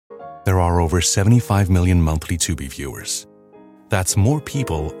there are over 75 million monthly Tubi viewers. That's more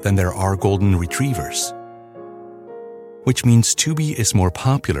people than there are golden retrievers. Which means Tubi is more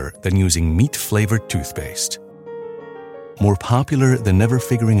popular than using meat-flavored toothpaste. More popular than never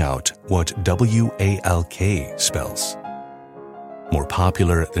figuring out what WALK spells. More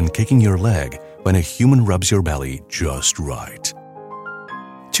popular than kicking your leg when a human rubs your belly just right.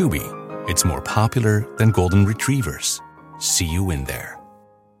 Tubi, it's more popular than golden retrievers. See you in there.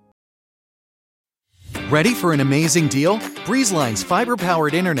 Ready for an amazing deal? BreezeLine's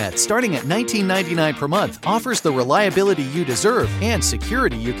fiber-powered internet starting at $19.99 per month offers the reliability you deserve and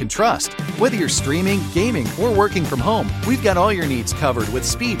security you can trust. Whether you're streaming, gaming, or working from home, we've got all your needs covered with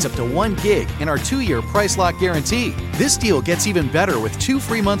speeds up to 1 gig and our 2-year price lock guarantee. This deal gets even better with 2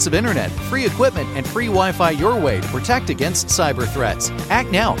 free months of internet, free equipment, and free Wi-Fi your way to protect against cyber threats.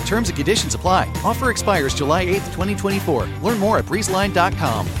 Act now. Terms and conditions apply. Offer expires July 8th, 2024. Learn more at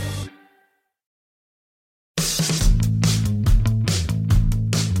breezeline.com.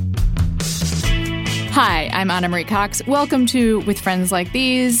 Hi, I'm Anna Marie Cox. Welcome to With Friends Like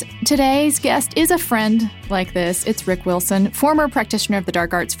These. Today's guest is a friend like this. It's Rick Wilson, former practitioner of the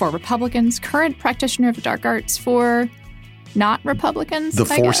dark arts for Republicans, current practitioner of the dark arts for not Republicans. The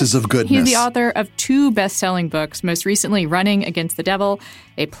Forces of Goodness. He's the author of 2 best-selling books, most recently Running Against the Devil,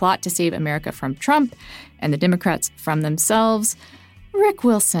 A Plot to Save America from Trump and the Democrats from Themselves. Rick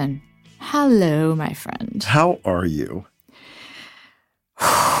Wilson, hello, my friend. How are you?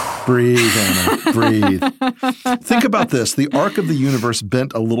 Breathe, Anna, breathe. Think about this. The arc of the universe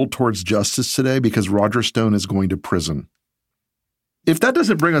bent a little towards justice today because Roger Stone is going to prison. If that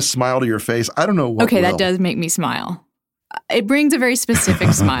doesn't bring a smile to your face, I don't know what Okay, will. that does make me smile. It brings a very specific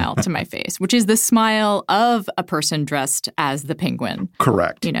smile to my face, which is the smile of a person dressed as the Penguin.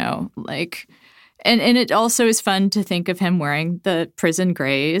 Correct. You know, like, and it also is fun to think of him wearing the prison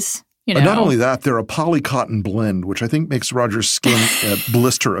grays. You know. Not only that, they're a polycotton blend, which I think makes Roger's skin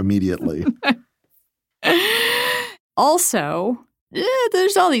blister immediately. Also,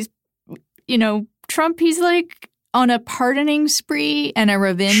 there's all these, you know, Trump, he's like on a pardoning spree and a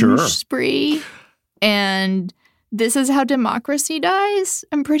revenge spree. And this is how democracy dies,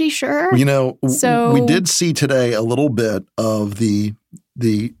 I'm pretty sure. You know, we did see today a little bit of the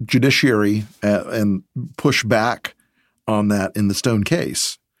judiciary and push back on that in the Stone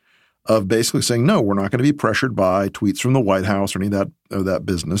case. Of basically saying, no, we're not going to be pressured by tweets from the White House or any of that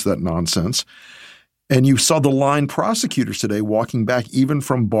business, that nonsense. And you saw the line prosecutors today walking back even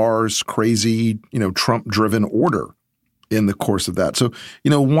from Barr's crazy, Trump-driven order in the course of that. So,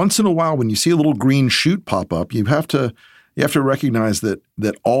 once in a while when you see a little green shoot pop up, you have to recognize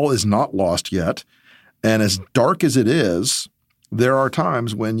that all is not lost yet. And as dark as it is, there are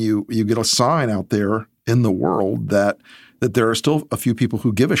times when you get a sign out there in the world that there are still a few people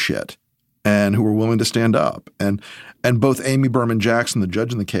who give a shit and who are willing to stand up. And both Amy Berman Jackson, the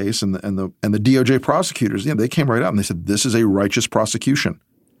judge in the case, and the DOJ prosecutors, they came right out and they said, this is a righteous prosecution.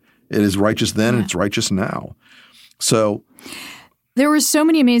 It is righteous then and it's righteous now. So there were so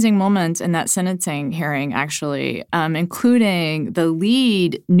many amazing moments in that sentencing hearing, actually, including the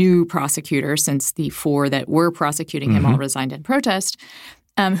lead new prosecutor, since the 4 that were prosecuting him all resigned in protest,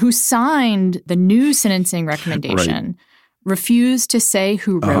 who signed the new sentencing recommendation, refused to say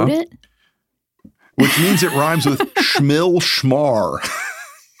who wrote it. Which means it rhymes with schmill schmar.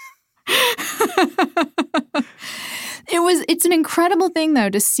 It's an incredible thing, though,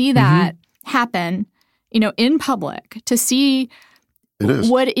 to see that happen, in public, to see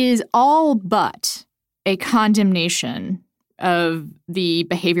what is all but a condemnation of the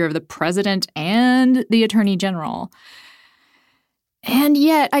behavior of the president and the attorney general. And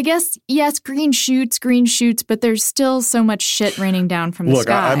yet, I guess, yes, green shoots, but there's still so much shit raining down from the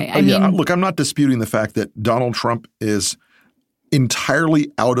sky. I'm not disputing the fact that Donald Trump is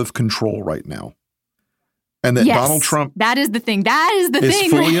entirely out of control right now. And that Donald Trump that is the thing. That is the thing.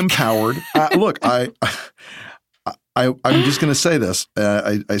 Is fully empowered. Look, I'm just going to say this.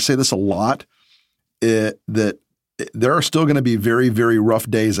 I say this a lot, that there are still going to be very, very rough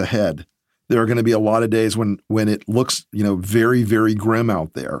days ahead. There are going to be a lot of days when it looks, very, very grim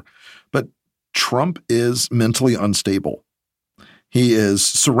out there. But Trump is mentally unstable. He is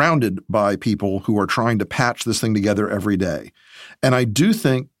surrounded by people who are trying to patch this thing together every day. And I do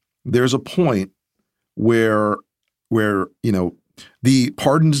think there's a point where the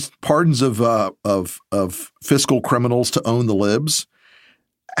pardons of fiscal criminals to own the libs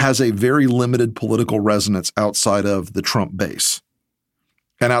has a very limited political resonance outside of the Trump base.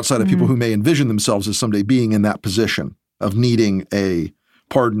 And outside of people who may envision themselves as someday being in that position of needing a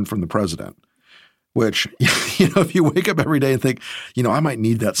pardon from the president. which, if you wake up every day and think, I might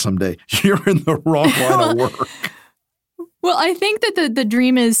need that someday, you're in the wrong line of work. Well, I think that the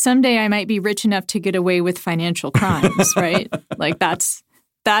dream is someday I might be rich enough to get away with financial crimes, right? Like that's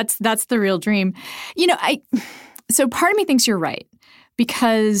the real dream. So part of me thinks you're right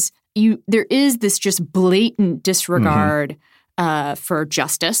because there is this just blatant disregard for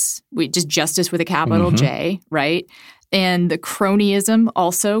justice. Just justice with a capital J, right? And the cronyism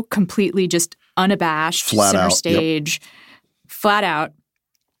also completely just unabashed, flat center out, stage, flat out.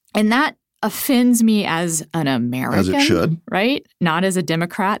 And that offends me as an American. As it should. Right? Not as a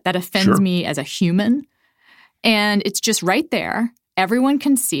Democrat. That offends me as a human. And it's just right there. Everyone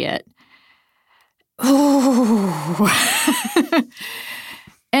can see it. Ooh.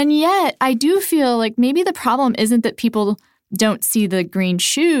 And yet, I do feel like maybe the problem isn't that people don't see the green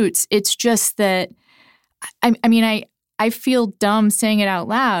shoots. It's just that, I feel dumb saying it out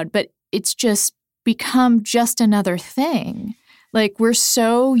loud, but it's just become just another thing. Like we're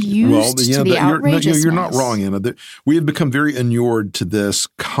so used to the outrageousness. You're not wrong, Anna. We have become very inured to this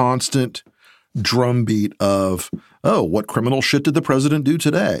constant drumbeat of, what criminal shit did the president do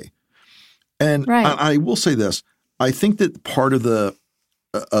today? And I will say this. I think that part of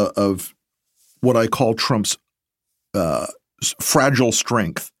of what I call Trump's fragile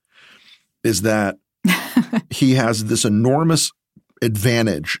strength is that he has this enormous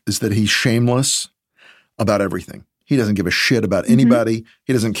advantage is that he's shameless about everything. He doesn't give a shit about anybody.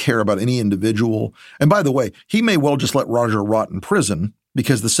 He doesn't care about any individual. And by the way, he may well just let Roger rot in prison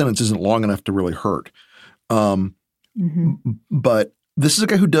because the sentence isn't long enough to really hurt. But this is a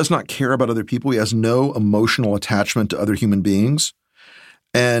guy who does not care about other people. He has no emotional attachment to other human beings.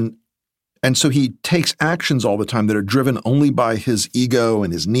 And so he takes actions all the time that are driven only by his ego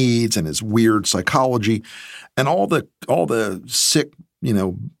and his needs and his weird psychology and all the sick,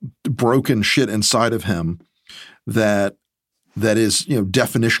 broken shit inside of him that is,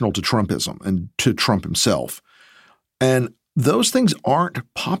 definitional to Trumpism and to Trump himself. And those things aren't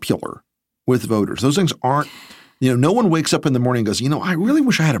popular with voters. Those things aren't, no one wakes up in the morning and goes, I really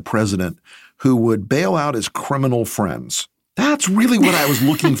wish I had a president who would bail out his criminal friends. That's really what I was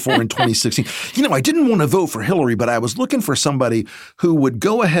looking for in 2016. I didn't want to vote for Hillary, but I was looking for somebody who would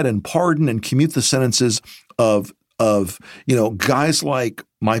go ahead and pardon and commute the sentences of guys like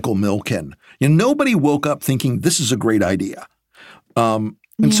Michael Milken. Nobody woke up thinking this is a great idea.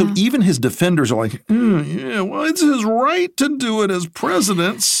 So even his defenders are like, well, it's his right to do it as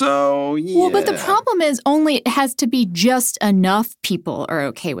president, so yeah. Well, but the problem is only it has to be just enough people are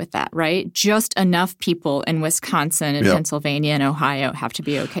okay with that, right? Just enough people in Wisconsin and Pennsylvania and Ohio have to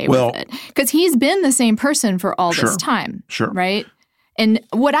be okay with it. Because he's been the same person for all this time, right? And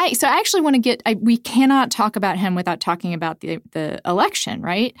I actually want to we cannot talk about him without talking about the election,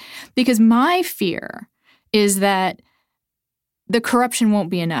 right? Because my fear is that the corruption won't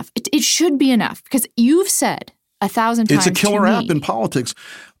be enough. It should be enough because you've said 1,000 times. It's a killer app in politics.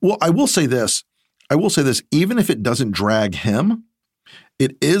 Well, I will say this. Even if it doesn't drag him,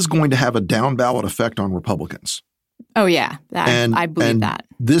 it is going to have a down ballot effect on Republicans. Oh yeah, I believe that.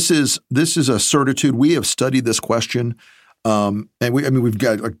 This is a certitude. We have studied this question, and we've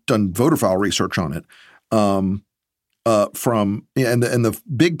done voter file research on it. And the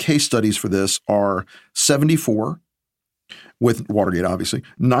big case studies for this are 74. With Watergate, obviously,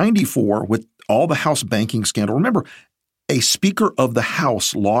 94 with all the House banking scandal. Remember, a Speaker of the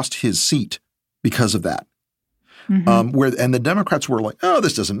House lost his seat because of that. And the Democrats were like, "Oh,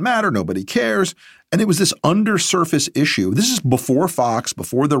 this doesn't matter. Nobody cares." And it was this undersurface issue. This is before Fox,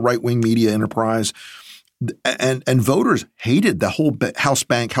 before the right-wing media enterprise, and voters hated the whole House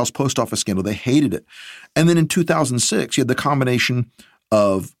bank, House post office scandal. They hated it. And then in 2006, you had the combination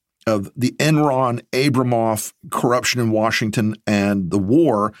of the Enron, Abramoff corruption in Washington and the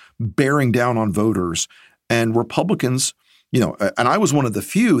war bearing down on voters. And Republicans, and I was one of the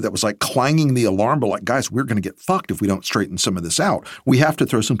few that was like clanging the alarm bell, like, guys, we're going to get fucked if we don't straighten some of this out. We have to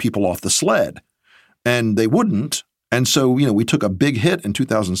throw some people off the sled. And they wouldn't. And so, we took a big hit in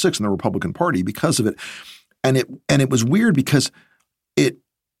 2006 in the Republican Party because of it. And it was weird because it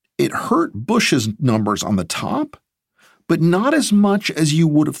hurt Bush's numbers on the top, but not as much as you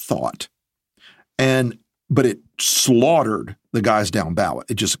would have thought. But it slaughtered the guys down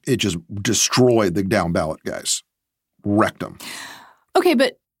ballot. It just destroyed the down ballot guys, wrecked them. Okay,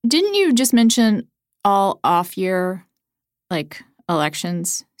 but didn't you just mention all off-year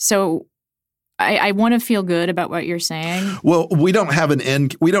elections? So I want to feel good about what you're saying. Well, we don't have an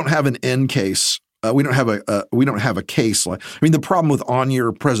end case. We don't have a case the problem with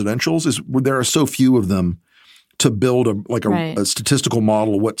on-year presidentials is there are so few of them to build a statistical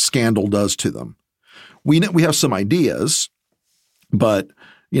model of what scandal does to them. we have some ideas, but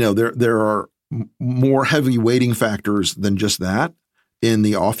there are more heavy weighting factors than just that in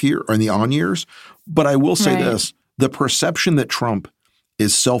the off year or in the on years. But I will say this, the perception that Trump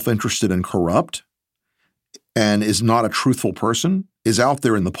is self-interested and corrupt and is not a truthful person is out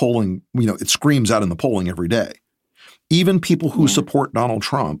there in the polling. It screams out in the polling every day. Even people who support Donald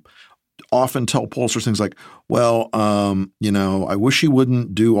Trump often tell pollsters things like, well, I wish he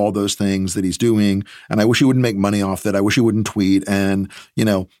wouldn't do all those things that he's doing, and I wish he wouldn't make money off that. I wish he wouldn't tweet, and,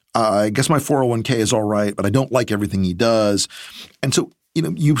 I guess my 401k is all right, but I don't like everything he does. And so,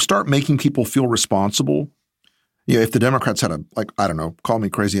 you start making people feel responsible. If the Democrats had call me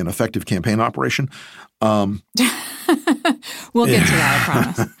crazy, an effective campaign operation. We'll get to that,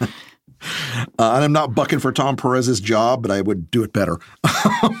 I promise. And I'm not bucking for Tom Perez's job, but I would do it better.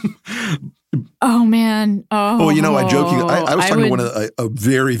 Oh, man. Oh, I joke. I was talking to a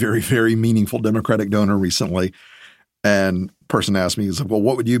very, very, very meaningful Democratic donor recently, and the person asked me, he said, well,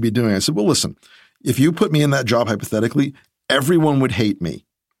 what would you be doing? I said, well, listen, if you put me in that job hypothetically, everyone would hate me.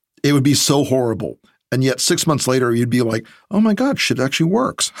 It would be so horrible. And yet 6 months later, you'd be like, oh, my God, shit actually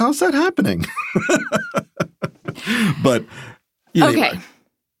works. How's that happening? But, okay.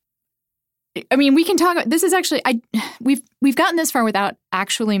 I mean, we can talk about this. Is actually we've gotten this far without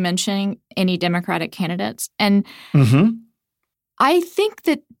actually mentioning any Democratic candidates, and I think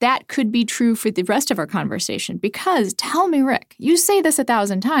that could be true for the rest of our conversation. Because tell me, Rick, you say this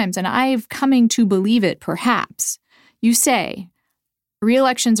 1,000 times, and I've coming to believe it. Perhaps you say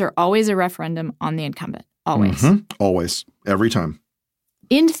re-elections are always a referendum on the incumbent. Always, always, every time.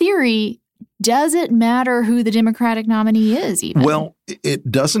 In theory. Does it matter who the Democratic nominee is even? Well,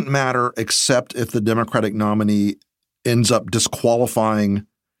 it doesn't matter except if the Democratic nominee ends up disqualifying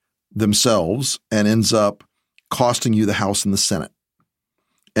themselves and ends up costing you the House and the Senate.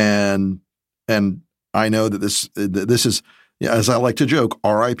 And I know that this is, as I like to joke,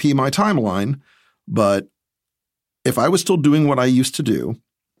 RIP my timeline. But if I was still doing what I used to do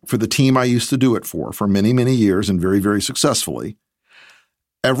for the team I used to do it for many, many years and very, very successfully,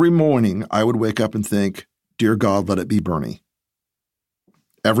 every morning, I would wake up and think, dear God, let it be Bernie.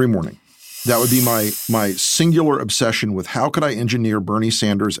 Every morning. That would be my singular obsession with how could I engineer Bernie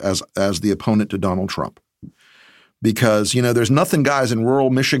Sanders as the opponent to Donald Trump. Because, there's nothing, guys, in rural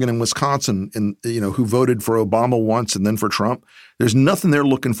Michigan and Wisconsin who voted for Obama once and then for Trump. There's nothing they're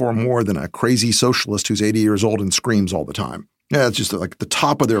looking for more than a crazy socialist who's 80 years old and screams all the time. Yeah, it's just like the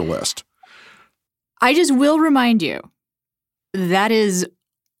top of their list. I just will remind you, that is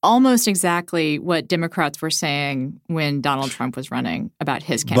almost exactly what Democrats were saying when Donald Trump was running about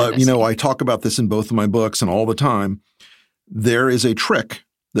his candidacy. But, I talk about this in both of my books and all the time. There is a trick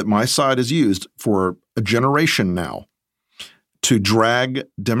that my side has used for a generation now to drag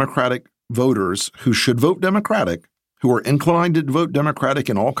Democratic voters who should vote Democratic, who are inclined to vote Democratic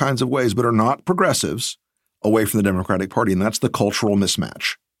in all kinds of ways, but are not progressives, away from the Democratic Party. And that's the cultural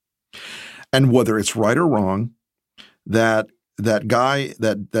mismatch. And whether it's right or wrong, that guy,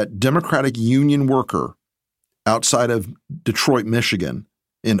 that Democratic union worker outside of Detroit, Michigan,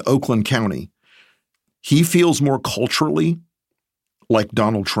 in Oakland County, he feels more culturally like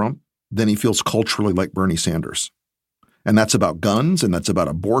Donald Trump than he feels culturally like Bernie Sanders. And that's about guns, and that's about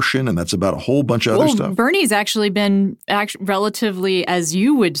abortion, and that's about a whole bunch of other stuff. Bernie's actually been relatively, as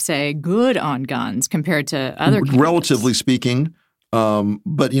you would say, good on guns compared to other candidates. Relatively speaking.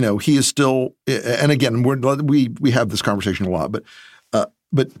 But he is still, and again, we have this conversation a lot,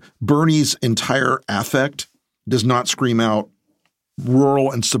 but Bernie's entire affect does not scream out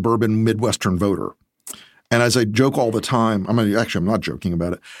rural and suburban Midwestern voter. And as I joke all the time, I'm not joking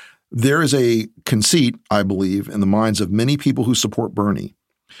about it. There is a conceit, I believe, in the minds of many people who support Bernie,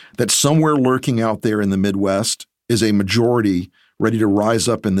 that somewhere lurking out there in the Midwest is a majority ready to rise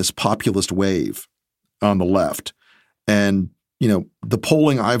up in this populist wave on the left. And the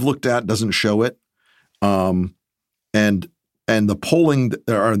polling I've looked at doesn't show it, and the polling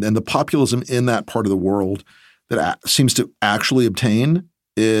and the populism in that part of the world that seems to actually obtain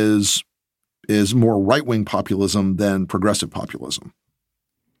is more right-wing populism than progressive populism.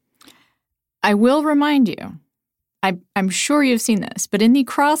 I will remind you, I'm sure you've seen this, but in the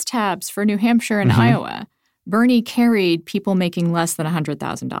crosstabs for New Hampshire and Iowa, Bernie carried people making less than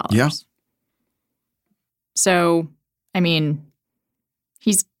 $100,000. Yeah. So, I mean,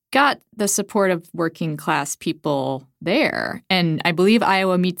 he's got the support of working class people there. And I believe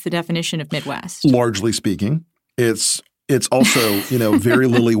Iowa meets the definition of Midwest. Largely speaking. It's also, very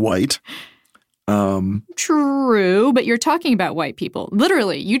lily white. True, but you're talking about white people.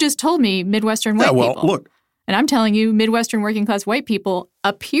 Literally, you just told me Midwestern white people. Look. And I'm telling you, Midwestern working class white people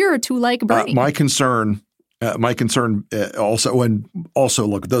appear to like Bernie. My concern also, and also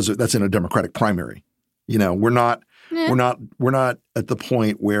look, that's in a Democratic primary. We're not at the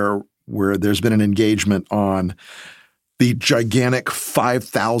point where there's been an engagement on the gigantic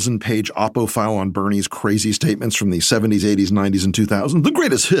 5,000-page oppo file on Bernie's crazy statements from the 70s, 80s, 90s, and 2000s, the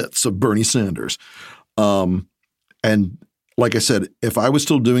greatest hits of Bernie Sanders. And like I said, if I was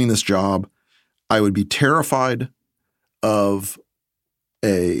still doing this job, I would be terrified of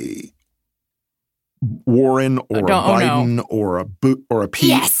a Warren or a Biden or a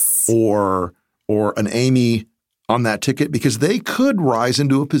Pete or an Amy on that ticket, because they could rise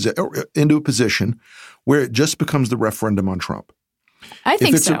into a position where it just becomes the referendum on Trump. I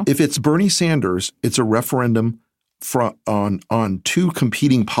think so. If it's Bernie Sanders, it's a referendum on two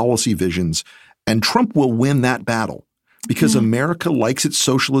competing policy visions, and Trump will win that battle because America likes its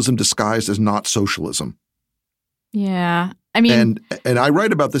socialism disguised as not socialism. Yeah. I mean, and I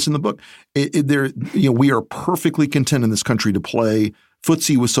write about this in the book. We are perfectly content in this country to play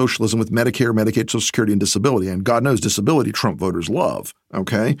footsie with socialism, with Medicare, Medicaid, Social Security, and disability. And God knows disability Trump voters love,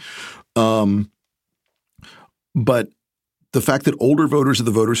 okay? But the fact that older voters are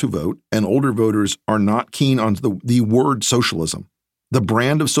the voters who vote, and older voters are not keen on the word socialism. The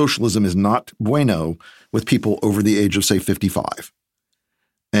brand of socialism is not bueno with people over the age of, say, 55.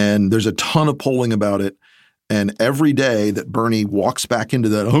 And there's a ton of polling about it. And every day that Bernie walks back into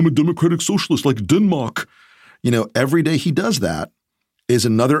that, I'm a democratic socialist like Denmark, every day he does that is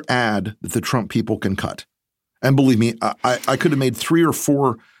another ad that the Trump people can cut. And believe me, I could have made 3 or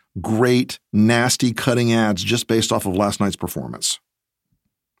 4 great, nasty cutting ads just based off of last night's performance.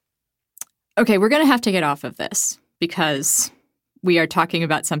 Okay, we're going to have to get off of this because we are talking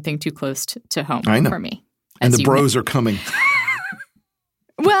about something too close to home for me. And the bros are coming.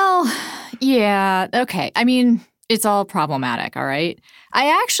 Well, yeah, okay. I mean, it's all problematic, all right?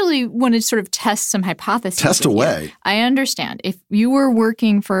 I actually want to sort of test some hypotheses. Test away. You. I understand. If you were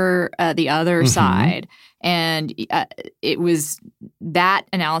working for the other side and it was that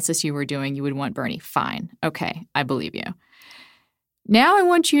analysis you were doing, you would want Bernie. Fine. Okay, I believe you. Now I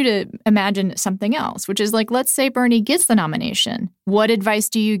want you to imagine something else, which is like, let's say Bernie gets the nomination. What advice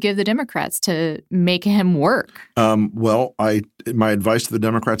do you give the Democrats to make him work? My advice to the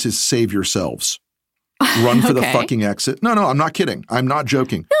Democrats is save yourselves. Run for the fucking exit. No, I'm not kidding. I'm not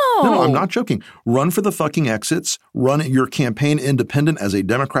joking. No, I'm not joking. Run for the fucking exits. Run your campaign independent as a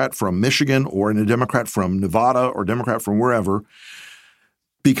Democrat from Michigan or a Democrat from Nevada or Democrat from wherever,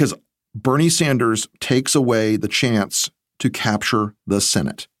 because Bernie Sanders takes away the chance to capture the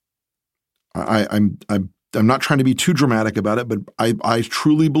Senate. I'm not trying to be too dramatic about it, but I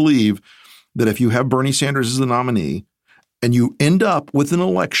truly believe that if you have Bernie Sanders as the nominee and you end up with an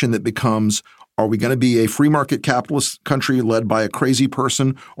election that becomes, are we going to be a free market capitalist country led by a crazy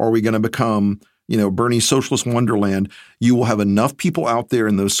person, or are we going to become, Bernie's socialist wonderland? You will have enough people out there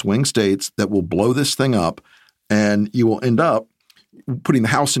in those swing states that will blow this thing up, and you will end up putting the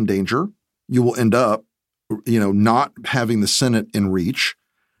House in danger. You will end up not having the Senate in reach.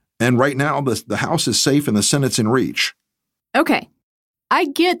 And right now, the House is safe and the Senate's in reach. Okay. I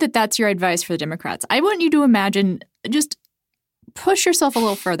get that that's your advice for the Democrats. I want you to imagine, just push yourself a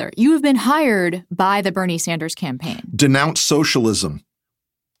little further. You have been hired by the Bernie Sanders campaign. Denounce socialism.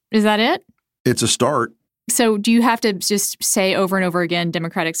 Is that it? It's a start. So do you have to just say over and over again,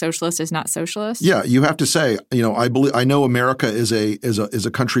 democratic socialist is not socialist? Yeah, you have to say, I know America is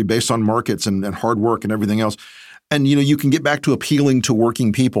a country based on markets and hard work and everything else. And, you can get back to appealing to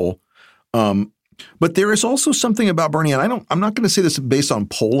working people. But there is also something about Bernie, and I'm not going to say this based on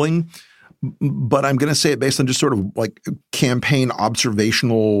polling, but I'm going to say it based on just sort of like campaign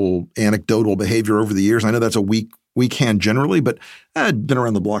observational, anecdotal behavior over the years. I know that's a weak hand generally, but I've been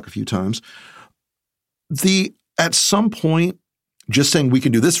around the block a few times. At some point, just saying we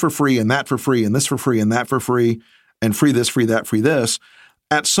can do this for free and that for free and this for free and that for free and free this, free that, free this,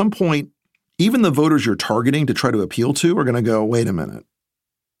 at some point, even the voters you're targeting to try to appeal to are going to go, wait a minute,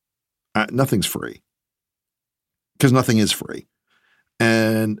 nothing's free, because nothing is free.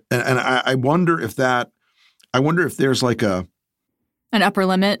 And I wonder if there's like an upper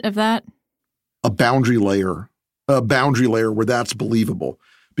limit of that, a boundary layer where that's believable.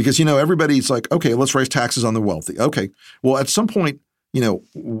 Because, everybody's like, okay, let's raise taxes on the wealthy. Okay. Well, at some point,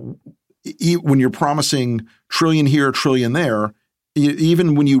 when you're promising trillion here, trillion there,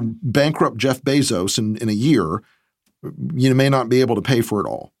 even when you bankrupt Jeff Bezos in a year, you may not be able to pay for it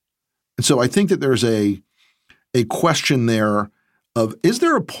all. And so I think that there's a question there is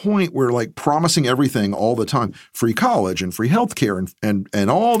there a point where like promising everything all the time, free college and free healthcare and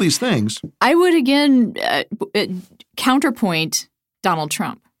all these things? I would again counterpoint Donald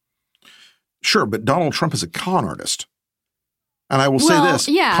Trump. Sure, but Donald Trump is a con artist. And I will say this.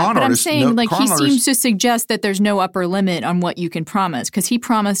 Yeah, con but artists, I'm saying he seems to suggest that there's no upper limit on what you can promise because he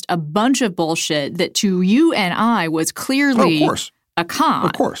promised a bunch of bullshit that to you and I was clearly a con.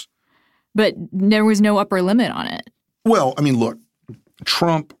 Of course. But there was no upper limit on it. Well, I mean, look,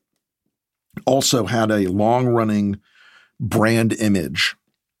 Trump also had a long-running brand image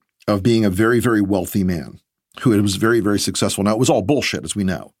of being a very, very wealthy man who was very, very successful. Now, it was all bullshit, as we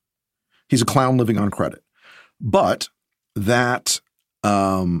know. He's a clown living on credit. But that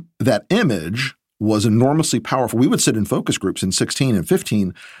image was enormously powerful. We would sit in focus groups in 16 and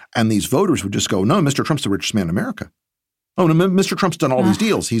 15, and these voters would just go, no, Mr. Trump's the richest man in America. Oh, no, Mr. Trump's done all these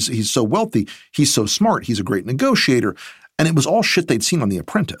deals. He's so wealthy. He's so smart. He's a great negotiator. And it was all shit they'd seen on The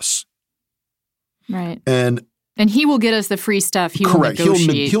Apprentice. Right. And he will get us the free stuff. He correct. will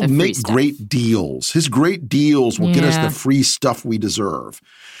negotiate He'll the free make stuff. great deals. His great deals will get us the free stuff we deserve.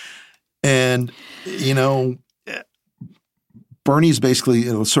 And, Bernie's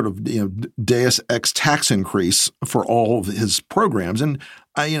basically sort of Deus Ex tax increase for all of his programs. And,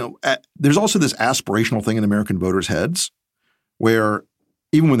 there's also this aspirational thing in American voters' heads where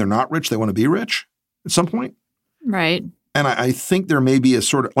even when they're not rich, they want to be rich at some point. Right. And I think there may be a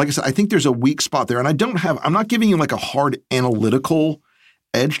sort of, like I said, I think there's a weak spot there. And I'm not giving you like a hard analytical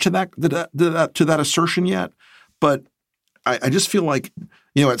edge to that assertion yet. But I just feel like,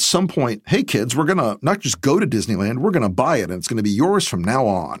 at some point, hey, kids, we're going to not just go to Disneyland, we're going to buy it and it's going to be yours from now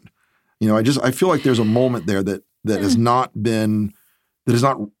on. I feel like there's a moment there that has not been, that is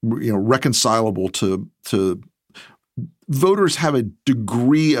not, reconcilable to voters have a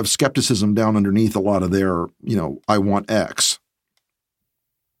degree of skepticism down underneath a lot of their, I want X.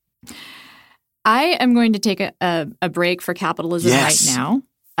 I am going to take a break for capitalism right now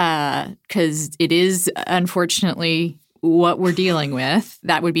because it is unfortunately what we're dealing with.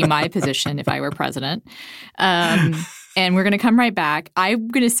 That would be my position if I were president. And we're going to come right back. I'm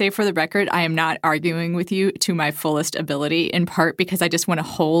going to say for the record, I am not arguing with you to my fullest ability, in part because I just want to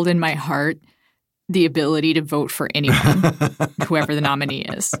hold in my heart the ability to vote for anyone, whoever the nominee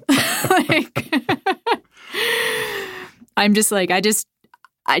is. I'm just like,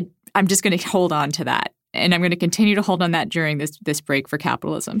 I'm just going to hold on to that. And I'm going to continue to hold on that during this break for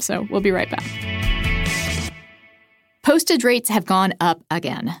capitalism. So we'll be right back. Postage rates have gone up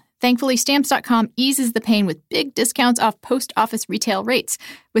again. Thankfully, Stamps.com eases the pain with big discounts off post office retail rates.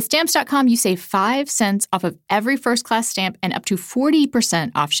 With Stamps.com, you save 5 cents off of every first-class stamp and up to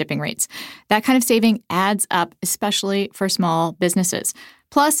 40% off shipping rates. That kind of saving adds up, especially for small businesses.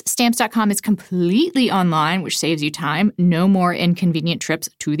 Plus, Stamps.com is completely online, which saves you time. No more inconvenient trips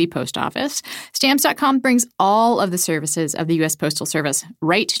to the post office. Stamps.com brings all of the services of the U.S. Postal Service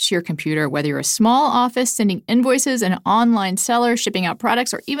right to your computer, whether you're a small office sending invoices, an online seller shipping out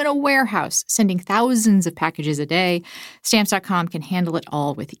products, or even a warehouse sending thousands of packages a day. Stamps.com can handle it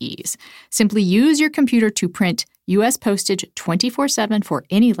all with ease. Simply use your computer to print U.S. postage 24/7 for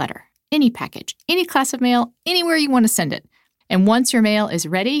any letter, any package, any class of mail, anywhere you want to send it. And once your mail is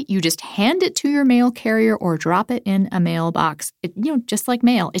ready, you just hand it to your mail carrier or drop it in a mailbox. Just like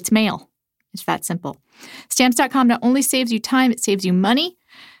mail. It's mail. It's that simple. Stamps.com not only saves you time, it saves you money.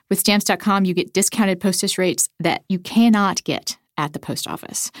 With Stamps.com, you get discounted postage rates that you cannot get at the post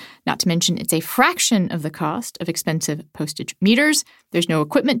office. Not to mention, it's a fraction of the cost of expensive postage meters. There's no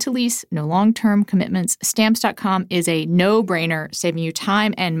equipment to lease, no long-term commitments. Stamps.com is a no-brainer, saving you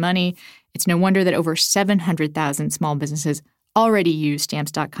time and money. It's no wonder that over 700,000 small businesses already use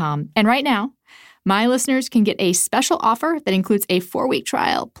Stamps.com. And right now, my listeners can get a special offer that includes a 4-week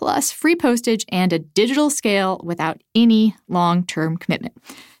trial plus free postage and a digital scale without any long-term commitment.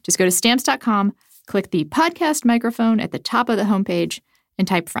 Just go to Stamps.com, click the podcast microphone at the top of the homepage, and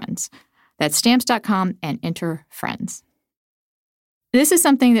type friends. That's Stamps.com and enter friends. This is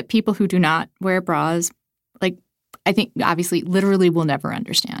something that people who do not wear bras, I think obviously literally will never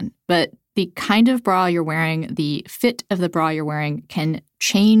understand. But the kind of bra you're wearing, the fit of the bra you're wearing can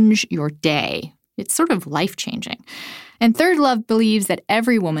change your day. It's sort of life-changing. And Third Love believes that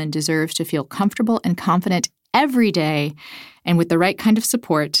every woman deserves to feel comfortable and confident every day, and with the right kind of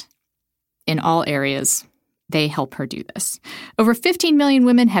support in all areas, they help her do this. Over 15 million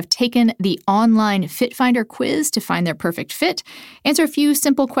women have taken the online Fit Finder quiz to find their perfect fit. Answer a few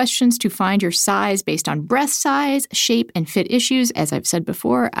simple questions to find your size based on breast size, shape, and fit issues. As I've said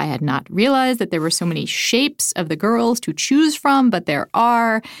before, I had not realized that there were so many shapes of the girls to choose from, but there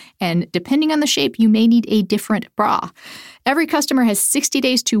are. And depending on the shape, you may need a different bra. Every customer has 60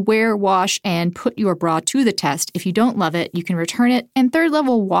 days to wear, wash, and put your bra to the test. If you don't love it, you can return it, and Third Love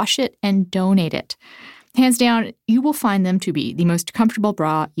will wash it and donate it. Hands down, you will find them to be the most comfortable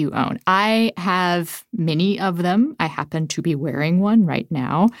bra you own. I have many of them. I happen to be wearing one right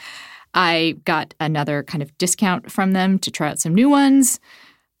now. I got another kind of discount from them to try out some new ones.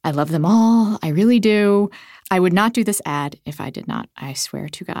 I love them all. I really do. I would not do this ad if I did not. I swear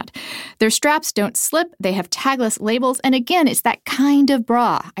to God. Their straps don't slip. They have tagless labels. And again, it's that kind of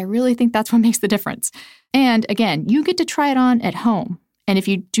bra. I really think that's what makes the difference. And again, you get to try it on at home. And if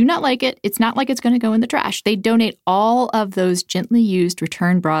you do not like it, it's not like it's going to go in the trash. They donate all of those gently used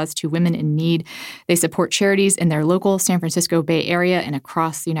return bras to women in need. They support charities in their local San Francisco Bay Area and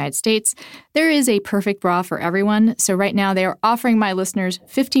across the United States. There is a perfect bra for everyone. So right now they are offering my listeners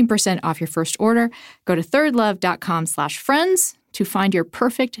 15% off your first order. Go to thirdlove.com/friends to find your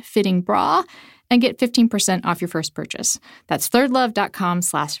perfect fitting bra and get 15% off your first purchase. That's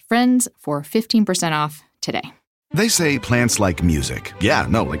thirdlove.com/friends for 15% off today. They say plants like music. Yeah,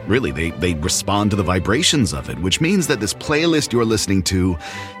 no, like really, they respond to the vibrations of it, which means that this playlist you're listening to,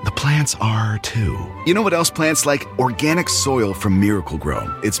 the plants are too. You know what else plants like? Organic soil from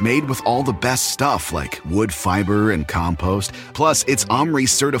Miracle-Gro. It's made with all the best stuff like wood fiber and compost. Plus, it's OMRI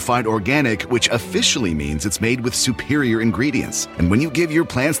certified organic, which officially means it's made with superior ingredients. And when you give your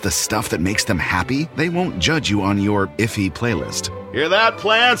plants the stuff that makes them happy, they won't judge you on your iffy playlist. Hear that,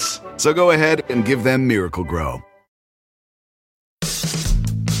 plants? So go ahead and give them Miracle-Gro.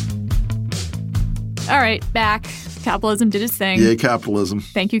 All right, back. Capitalism did its thing. Yay, capitalism.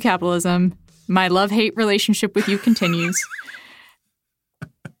 Thank you, capitalism. My love-hate relationship with you continues.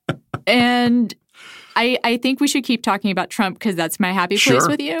 And I think we should keep talking about Trump because that's my happy place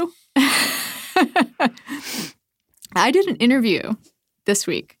with you. I did an interview this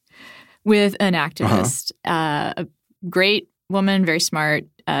week with an activist, a great woman, very smart,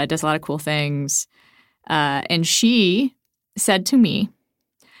 does a lot of cool things. And she said to me,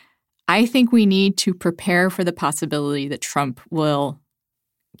 I think we need to prepare for the possibility that Trump will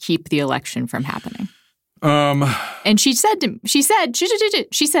keep the election from happening. And she said,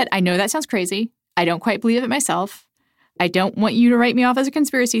 I know that sounds crazy. I don't quite believe it myself. I don't want you to write me off as a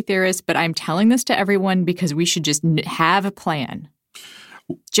conspiracy theorist, but I'm telling this to everyone because we should just have a plan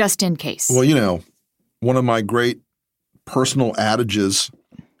just in case. Well, you know, one of my great personal adages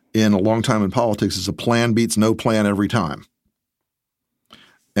in a long time in politics is a plan beats no plan every time.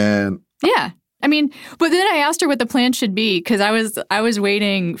 And yeah, I mean, but then I asked her what the plan should be because I was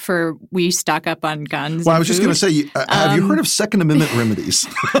waiting for we stock up on guns. Well, I was just going to say, have you heard of Second Amendment remedies?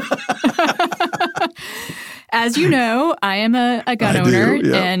 As you know, I am a gun owner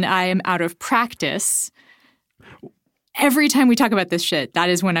and I am out of practice. Every time we talk about this shit, that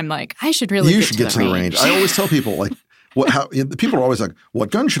is when I'm like, I should really get to the range. I always tell people like, people are always like,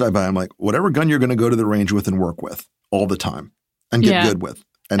 what gun should I buy? I'm like, whatever gun you're going to go to the range with and work with all the time and get good with.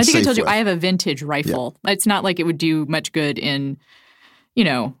 I think I told you I have a vintage rifle. Yeah. It's not like it would do much good in, you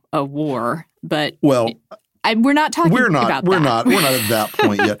know, a war. But we're not talking about that. We're not at that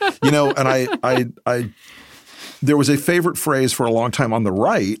point yet. You know, and I there was a favorite phrase for a long time on the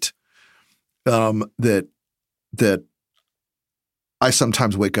right that I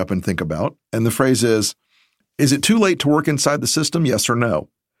sometimes wake up and think about, and the phrase is it too late to work inside the system? Yes or no?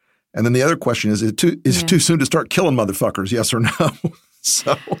 And then the other question is it too soon to start killing motherfuckers? Yes or no?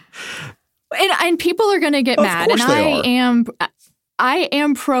 So, and people are going to get mad, and I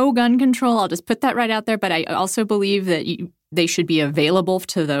am pro gun control. I'll just put that right out there. But I also believe that they should be available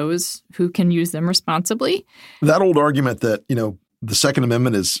to those who can use them responsibly. That old argument that the Second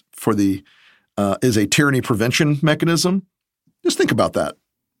Amendment is for is a tyranny prevention mechanism. Just think about that.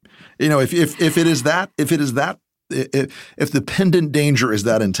 If the pendant danger is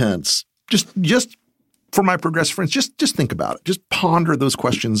that intense, just. For my progressive friends, just think about it. Just ponder those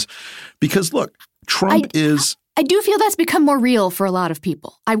questions because, look, Trump is – I do feel that's become more real for a lot of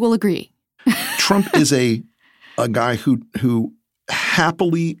people. I will agree. Trump is a guy who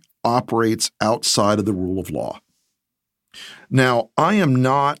happily operates outside of the rule of law. Now, I am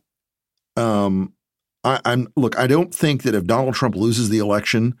not look, I don't think that if Donald Trump loses the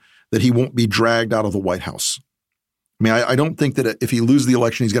election that he won't be dragged out of the White House. I mean, I don't think that if he loses the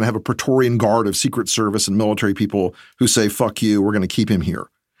election, he's going to have a Praetorian Guard of Secret Service and military people who say, fuck you, we're going to keep him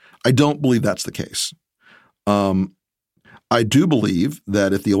here. I don't believe that's the case. I do believe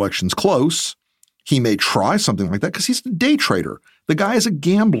that if the election's close, he may try something like that because he's a day trader. The guy is a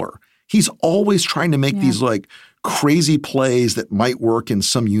gambler. He's always trying to make these like crazy plays that might work in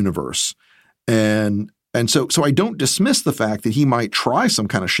some universe. And so I don't dismiss the fact that he might try some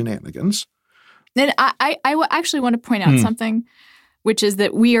kind of shenanigans. And I actually want to point out something, which is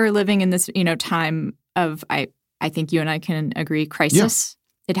that we are living in this, time of, I think you and I can agree, crisis. Yeah.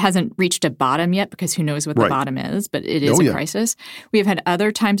 It hasn't reached a bottom yet because who knows what the bottom is, but it is a crisis. We have had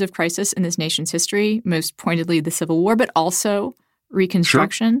other times of crisis in this nation's history, most pointedly the Civil War, but also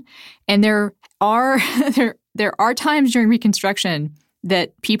Reconstruction. Sure. And there are times during Reconstruction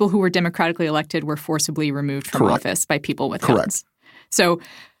that people who were democratically elected were forcibly removed from office by people with guns. So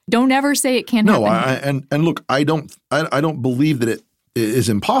don't ever say it can't happen. And look, I don't believe that it is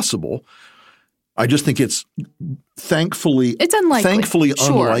impossible. I just think it's thankfully unlikely.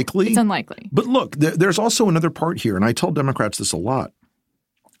 It's unlikely. But look, there's also another part here, and I tell Democrats this a lot.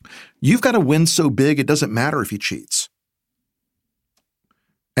 You've got to win so big, it doesn't matter if he cheats.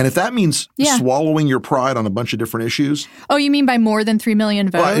 And if that means swallowing your pride on a bunch of different issues. Oh, you mean by more than 3 million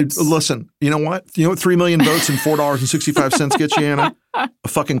votes? Well, listen, you know what? You know what 3 million votes and $4.65 gets you, Anna? A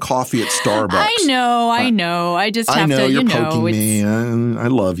fucking coffee at Starbucks. I know. I just have to, you're poking me. I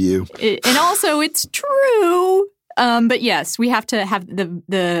love you. And also, it's true. But yes, we have to have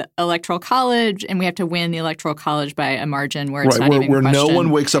the Electoral College, and we have to win the Electoral College by a margin where it's not even where questioned. No one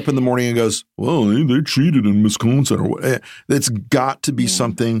wakes up in the morning and goes, well, they cheated in Wisconsin. Or what. It's got to be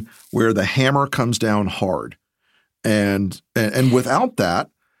something where the hammer comes down hard. And without that,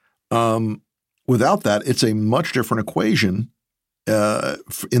 it's a much different equation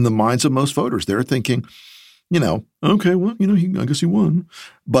in the minds of most voters. They're thinking, okay, well, I guess he won.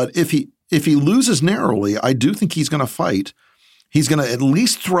 But if he loses narrowly, I do think he's going to fight. He's going to at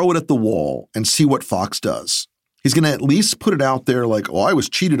least throw it at the wall and see what Fox does. He's going to at least put it out there like, I was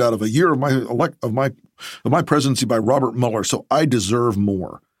cheated out of a year of my presidency by Robert Mueller, so I deserve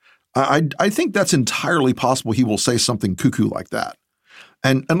more. I think that's entirely possible. He will say something cuckoo like that,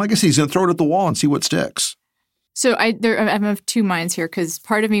 and like I said, he's going to throw it at the wall and see what sticks. So I'm of two minds here because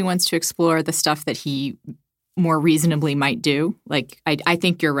part of me wants to explore the stuff that he more reasonably might do. Like I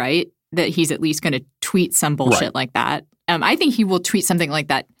think you're right that he's at least going to tweet some bullshit like that. I think he will tweet something like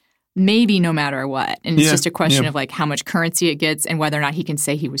that maybe no matter what. And it's just a question of like how much currency it gets and whether or not he can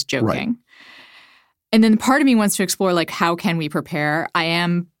say he was joking. Right. And then part of me wants to explore like how can we prepare? I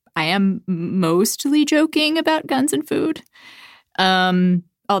am mostly joking about guns and food.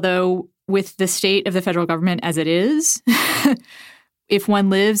 Although with the state of the federal government as it is, if one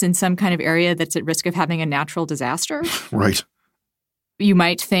lives in some kind of area that's at risk of having a natural disaster, right, you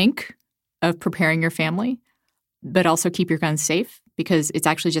might think of preparing your family, but also keep your guns safe because it's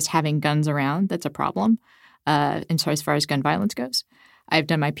actually just having guns around that's a problem. And so as far as gun violence goes, I've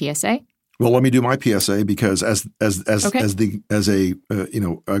done my PSA. Well, let me do my PSA because as a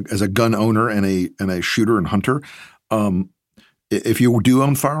gun owner and a shooter and hunter, if you do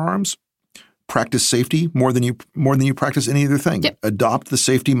own firearms, practice safety more than you practice any other thing. Yep. Adopt the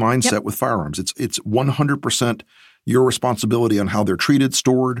safety mindset with firearms. It's 100% your responsibility on how they're treated,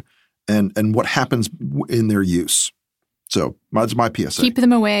 stored, and what happens in their use. So that's my PSA. Keep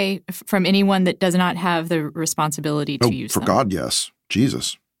them away from anyone that does not have the responsibility to use them. For God, yes.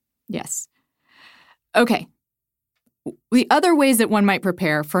 Jesus. Yes. Okay. The other ways that one might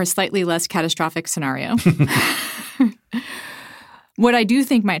prepare for a slightly less catastrophic scenario, what I do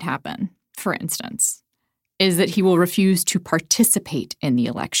think might happen, for instance, is that he will refuse to participate in the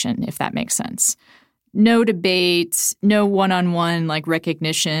election, if that makes sense. No debates, no one-on-one like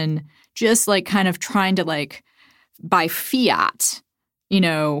recognition, just like kind of trying to like by fiat,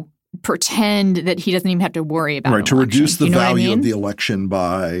 pretend that he doesn't even have to worry about it. To reduce the value of the election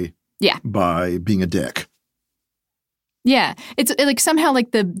by being a dick. Yeah. It's like somehow like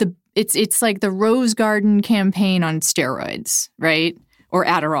it's like the Rose Garden campaign on steroids, right? Or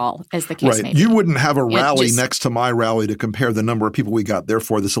Adderall, as the case may be. You wouldn't have a rally next to my rally to compare the number of people we got.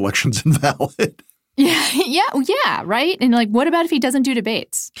 Therefore, this election's invalid. Yeah, right? And like, what about if he doesn't do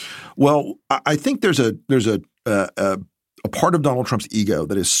debates? Well, I think there's a part of Donald Trump's ego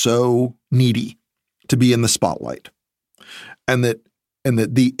that is so needy to be in the spotlight, and that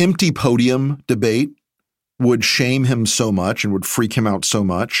the empty podium debate would shame him so much and would freak him out so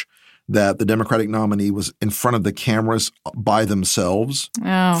much that the Democratic nominee was in front of the cameras by themselves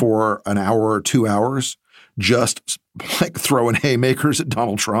for an hour or 2 hours, just like throwing haymakers at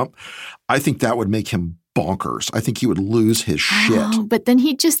Donald Trump. I think that would make him bonkers. I think he would lose his shit. But then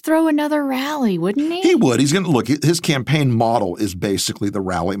he'd just throw another rally, wouldn't he? He would. He's going to look. His campaign model is basically the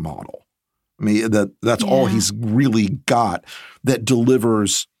rally model. I mean, that's all he's really got that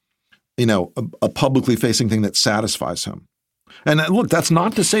delivers, a publicly facing thing that satisfies him. And look, that's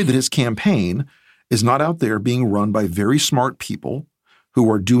not to say that his campaign is not out there being run by very smart people who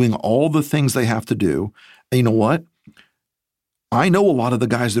are doing all the things they have to do. And you know what? I know a lot of the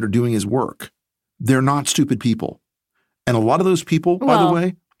guys that are doing his work. They're not stupid people. And a lot of those people, by the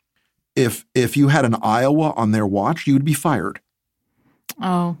way, if you had an Iowa on their watch, you would be fired.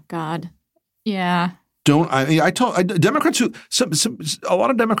 Oh, God. Yeah. I told Democrats a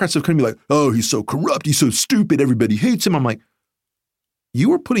lot of Democrats have come to be like, oh, he's so corrupt. He's so stupid. Everybody hates him. I'm like,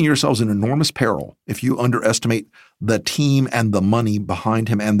 you are putting yourselves in enormous peril if you underestimate the team and the money behind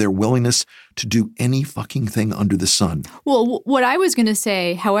him and their willingness to do any fucking thing under the sun. Well, what I was going to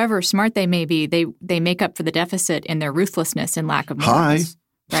say, however smart they may be, they make up for the deficit in their ruthlessness and lack of morals.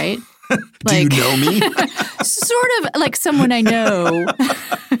 Hi. Right? Do you know me? Sort of like someone I know.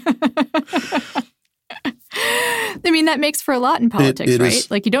 I mean, that makes for a lot in politics, right?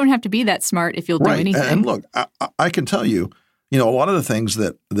 Is, like you don't have to be that smart if you'll do anything. And look, I can tell you, a lot of the things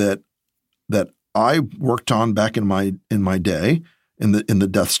that I worked on back in my day in the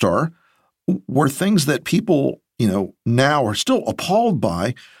Death Star were things that people, now are still appalled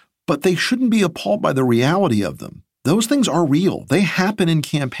by, but they shouldn't be appalled by the reality of them. Those things are real. They happen in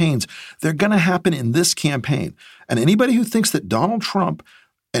campaigns. They're going to happen in this campaign. And anybody who thinks that Donald Trump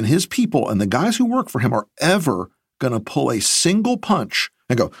and his people and the guys who work for him are ever going to pull a single punch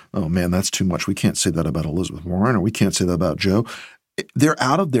and go, oh, man, that's too much. We can't say that about Elizabeth Warren, or we can't say that about Joe. They're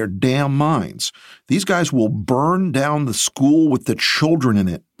out of their damn minds. These guys will burn down the school with the children in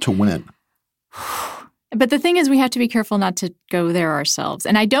it to win. But the thing is, we have to be careful not to go there ourselves.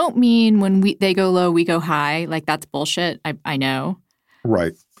 And I don't mean when they go low, we go high. Like, that's bullshit. I know.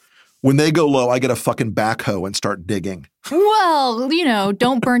 Right. When they go low, I get a fucking backhoe and start digging. Well,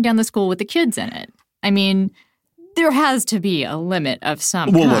 don't burn down the school with the kids in it. I mean, there has to be a limit of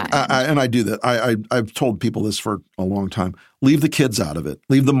some kind. Look, I do that. I've told people this for a long time. Leave the kids out of it.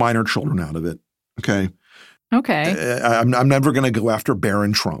 Leave the minor children out of it. Okay? Okay. I'm never going to go after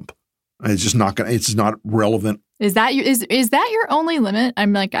Barron Trump. It's just not going. It's not relevant. Is that your only limit?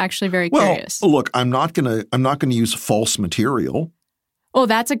 I'm actually very curious. Well, look, I'm not going to use false material. Oh,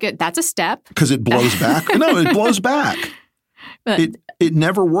 that's a step. Because it blows back. No, it blows back. But it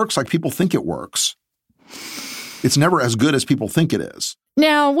never works like people think it works. It's never as good as people think it is.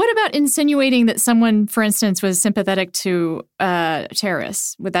 Now, what about insinuating that someone, for instance, was sympathetic to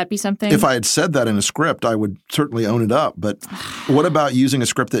terrorists? Would that be something? If I had said that in a script, I would certainly own it up. But what about using a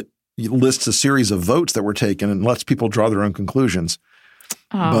script that lists a series of votes that were taken and lets people draw their own conclusions?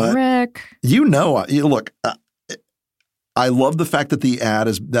 Oh, but Rick. Look, I love the fact that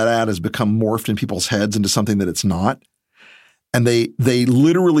that ad has become morphed in people's heads into something that it's not. And they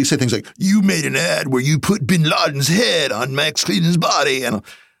literally say things like, you made an ad where you put bin Laden's head on Max Cleden's body. And,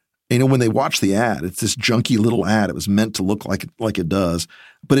 when they watch the ad, it's this junky little ad. It was meant to look like it does.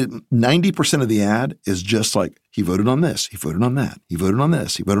 But 90% of the ad is just like, he voted on this. He voted on that. He voted on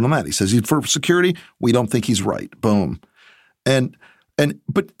this. He voted on that. He says he's for security. We don't think he's right. Boom.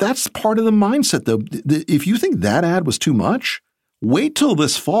 But that's part of the mindset, though. If you think that ad was too much, wait till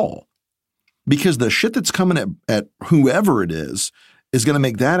this fall. Because the shit that's coming at whoever it is going to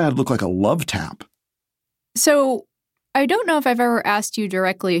make that ad look like a love tap. So I don't know if I've ever asked you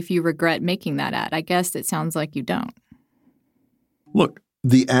directly if you regret making that ad. I guess it sounds like you don't. Look,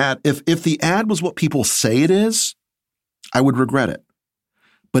 the ad, if the ad was what people say it is, I would regret it.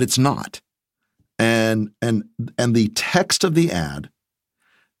 But it's not. And the text of the ad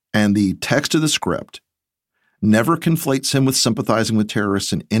and the text of the script never conflates him with sympathizing with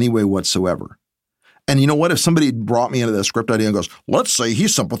terrorists in any way whatsoever. And you know what? If somebody brought me into the script idea and goes, let's say he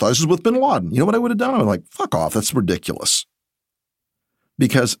sympathizes with bin Laden, you know what I would have done? I would like, fuck off. That's ridiculous.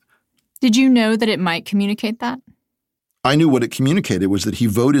 Because. Did you know that it might communicate that? I knew what it communicated was that he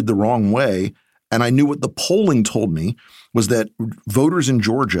voted the wrong way. And I knew what the polling told me was that voters in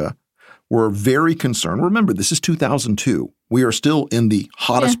Georgia were very concerned. Remember, this is 2002. We are still in the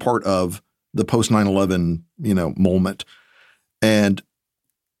hottest part of the post 9/11, moment. And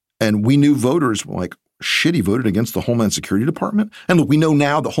we knew voters were like, shit, he voted against the Homeland Security Department. And look, we know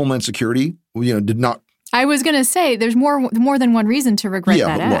now that Homeland Security, did not. I was going to say there's more than one reason to regret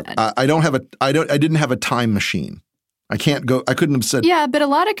that ad. Look, I didn't have a time machine. I couldn't have said. Yeah, but a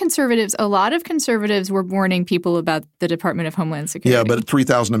lot of conservatives were warning people about the Department of Homeland Security. Yeah, but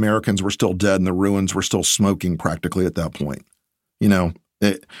 3,000 Americans were still dead and the ruins were still smoking practically at that point.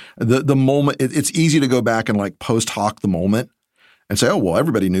 The moment it's easy to go back and like post hoc the moment and say, oh, well,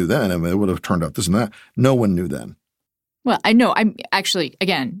 everybody knew then. I mean, it would have turned out this and that. No one knew then. Well, I know. I'm actually,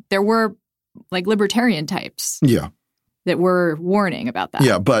 again, there were like libertarian types. Yeah. That we're warning about that.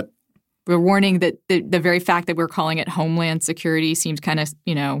 Yeah, but we're warning that the very fact that we're calling it Homeland Security seems kind of,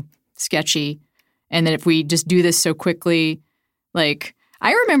 sketchy. And that if we just do this so quickly, like,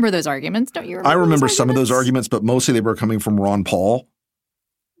 I remember those arguments. Don't you remember? I remember some of those arguments, but mostly they were coming from Ron Paul.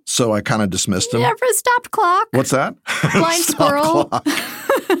 So I kind of dismissed him. Yeah, for a stopped clock. What's that? Blind squirrel.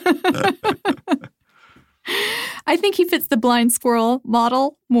 I think he fits the blind squirrel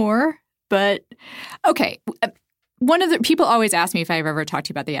model more. But, okay. One of the people always ask me if I've ever talked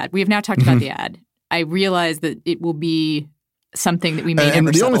to you about the ad. We have now talked about the ad. I realize that it will be something that we may never And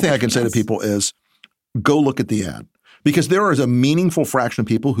the only thing I can between say to us. people is go look at the ad. Because there is a meaningful fraction of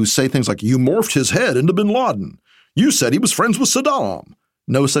people who say things like, you morphed his head into bin Laden. You said he was friends with Saddam.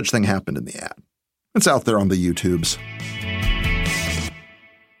 No such thing happened in the ad. It's out there on the YouTubes.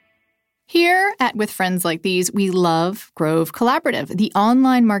 Here at With Friends Like These, we love Grove Collaborative, the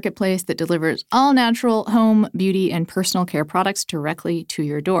online marketplace that delivers all-natural home, beauty, and personal care products directly to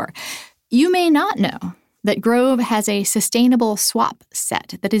your door. You may not know that Grove has a sustainable swap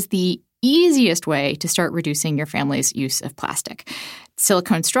set that is the easiest way to start reducing your family's use of plastic.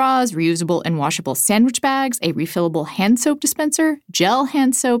 Silicone straws, reusable and washable sandwich bags, a refillable hand soap dispenser, gel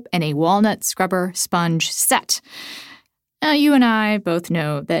hand soap, and a walnut scrubber sponge set. Now, you and I both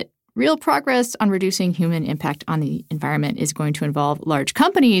know that real progress on reducing human impact on the environment is going to involve large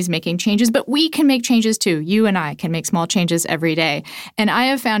companies making changes, but we can make changes too. You and I can make small changes every day. And I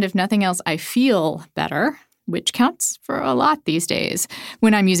have found, if nothing else, I feel better, which counts for a lot these days,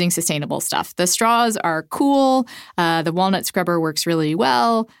 when I'm using sustainable stuff. The straws are cool. The walnut scrubber works really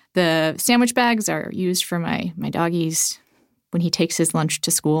well. The sandwich bags are used for my doggies when he takes his lunch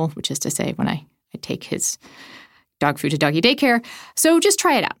to school, which is to say when I take his dog food to doggy daycare. So just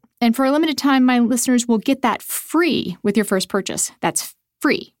try it out. And for a limited time, my listeners will get that free with your first purchase. That's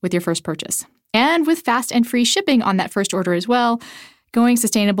free with your first purchase. And with fast and free shipping on that first order as well. Going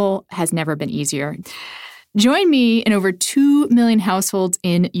sustainable has never been easier. Join me and over 2 million households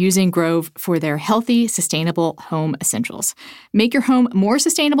in using Grove for their healthy, sustainable home essentials. Make your home more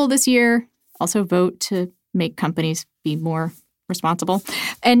sustainable this year. Also vote to make companies be more responsible.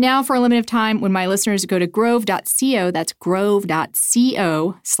 And now for a limited time, when my listeners go to grove.co, that's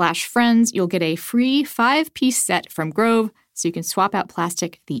grove.co/friends, you'll get a free 5-piece set from Grove so you can swap out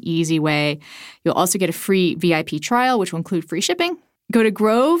plastic the easy way. You'll also get a free VIP trial, which will include free shipping. Go to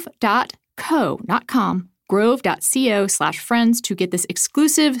grove.co, not com, grove.co/friends to get this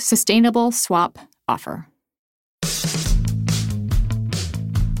exclusive sustainable swap offer.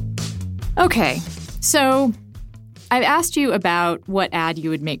 Okay, so I've asked you about what ad you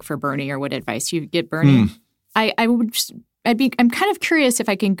would make for Bernie or what advice you get Bernie. I'm kind of curious if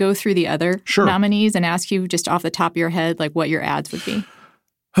I can go through the other nominees and ask you just off the top of your head, like what your ads would be.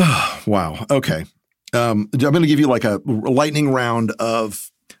 Wow. Okay. I'm going to give you like a lightning round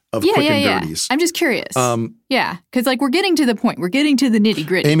of quick and dirties. I'm just curious. Because like we're getting to the point. We're getting to the nitty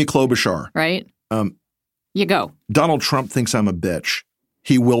gritty. Amy Klobuchar. Right? You go. Donald Trump thinks I'm a bitch.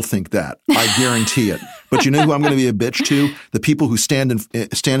 He will think that. I guarantee it. But you know who I'm going to be a bitch to? The people who stand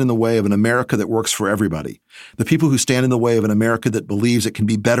in the way of an America that works for everybody. The people who stand in the way of an America that believes it can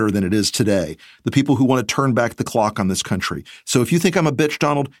be better than it is today. The people who want to turn back the clock on this country. So if you think I'm a bitch,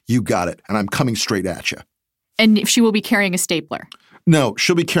 Donald, you got it. And I'm coming straight at you. And she will be carrying a stapler. No,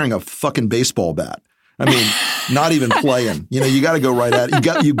 she'll be carrying a fucking baseball bat. I mean, not even playing. You know, you got to go right at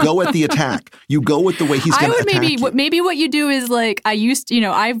it. You go at the attack. You go with the way he's going to attack you. Maybe what you do is like I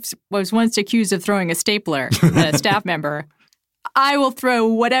was once accused of throwing a stapler at a staff member. I will throw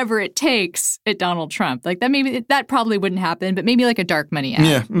whatever it takes at Donald Trump. Like that. Maybe that probably wouldn't happen, but maybe like a dark money ad.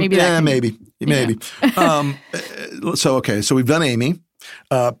 Yeah, maybe. So we've done Amy.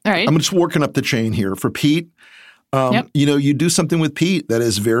 All right. I'm just working up the chain here for Pete. You know, you do something with Pete that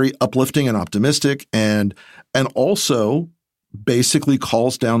is very uplifting and optimistic and also basically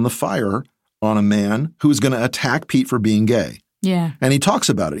calls down the fire on a man who is going to attack Pete for being gay. Yeah. And he talks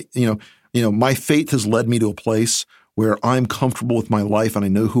about it. You know, my faith has led me to a place where I'm comfortable with my life and I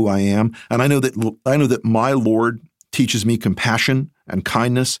know who I am. And I know that my Lord teaches me compassion and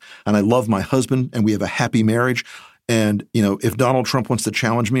kindness, and I love my husband and we have a happy marriage. And, you know, if Donald Trump wants to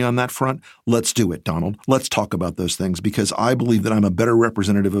challenge me on that front, let's do it, Donald. Let's talk about those things because I believe that I'm a better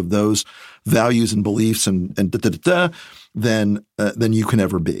representative of those values and beliefs and than you can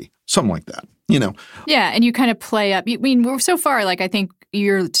ever be. Something like that, you know. Yeah, and you kind of play up. I mean, we're so far, like I think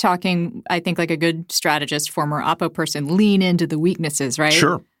you're talking, I think like a good strategist, former Oppo person, lean into the weaknesses, right?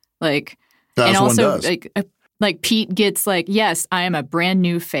 Sure. Like, as and also one does. like Pete gets like, yes, I am a brand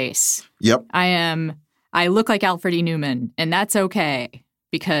new face. Yep. I look like Alfred E. Newman, and that's okay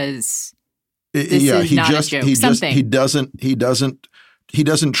because this is not a joke. He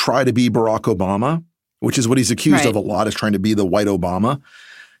doesn't try to be Barack Obama, which is what he's accused of a lot, is trying to be the white Obama.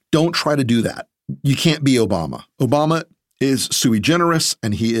 Don't try to do that. You can't be Obama. Obama is sui generis,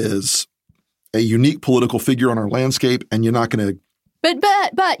 and he is a unique political figure on our landscape, and you're not going to.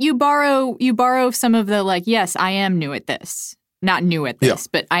 But you borrow some of the, like, yes, I am new at this. Not new at this,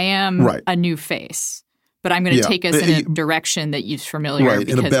 but I am a new face. But I'm going to take us in a direction that you're familiar with. Right,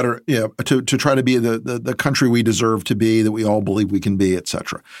 in a better, to try to be the country we deserve to be, that we all believe we can be, et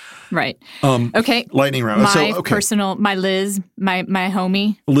cetera. Right. Okay. Lightning round. My Liz, my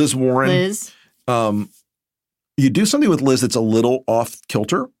homie. Liz Warren. Liz. You do something with Liz that's a little off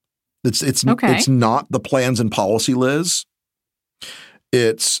kilter. It's not the plans and policy Liz.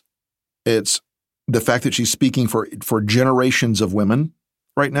 It's the fact that she's speaking for generations of women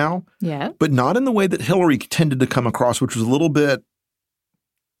right now. Yeah. But not in the way that Hillary tended to come across, which was a little bit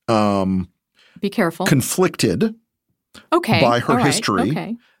be careful. Conflicted by her history.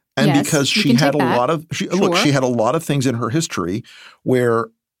 Okay. And because she had a lot of she had a lot of things in her history where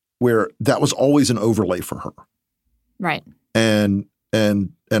that was always an overlay for her. Right. And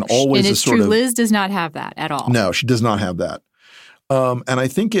always it's true. Liz does not have that at all. No, she does not have that. And I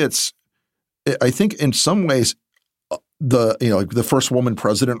think in some ways the first woman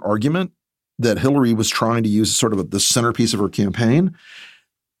president argument that Hillary was trying to use as sort of the centerpiece of her campaign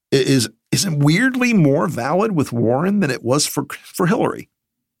is weirdly more valid with Warren than it was for Hillary.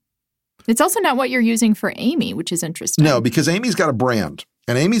 It's also not what you're using for Amy, which is interesting. No, because Amy's got a brand,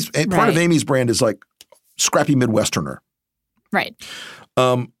 and part of Amy's brand is like scrappy Midwesterner. Right.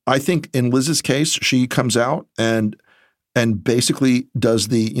 I think in Liz's case, she comes out and basically does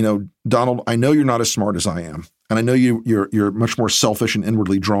Donald, I know you're not as smart as I am. And I know you're much more selfish and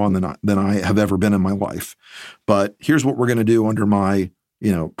inwardly drawn than I have ever been in my life. But here's what we're going to do under my,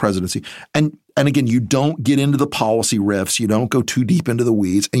 presidency. And again, you don't get into the policy riffs. You don't go too deep into the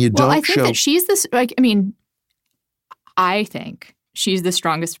weeds, and you don't I think that she's this. I think she's the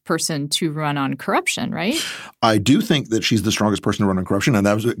strongest person to run on corruption, right? I do think that she's the strongest person to run on corruption, and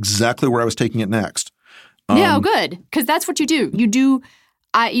that was exactly where I was taking it next. Good, because that's what you do. You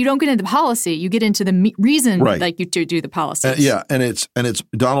don't get into the policy. You get into the reason, like you do the policy. And it's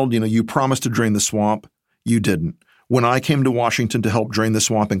Donald. You promised to drain the swamp. You didn't. When I came to Washington to help drain the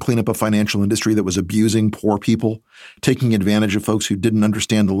swamp and clean up a financial industry that was abusing poor people, taking advantage of folks who didn't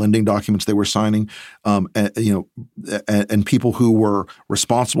understand the lending documents they were signing, and people who were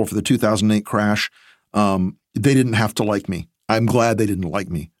responsible for the 2008 crash, they didn't have to like me. I'm glad they didn't like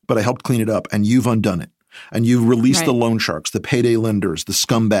me, but I helped clean it up, and you've undone it. And you've released the loan sharks, the payday lenders, the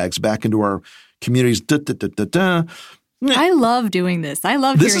scumbags back into our communities. I love doing this. I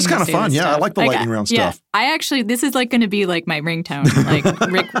love this is kind of fun. Yeah, I like the lightning round stuff. This is like going to be like my ringtone, like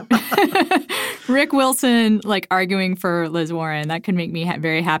Rick Wilson, like arguing for Liz Warren. That could make me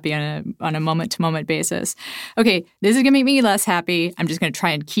very happy on a moment to moment basis. Okay, this is going to make me less happy. I'm just going to try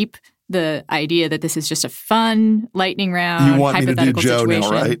and keep the idea that this is just a fun lightning round. You want me to do Joe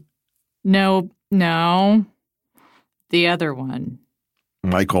situation. Now, right? No, the other one.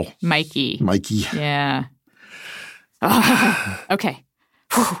 Mikey. Yeah. Oh, okay.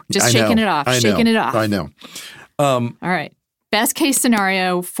 Just shaking it off. I know. All right. Best case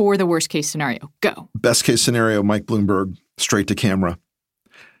scenario for the worst case scenario. Go. Best case scenario, Mike Bloomberg, straight to camera.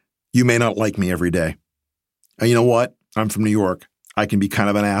 You may not like me every day. And you know what? I'm from New York. I can be kind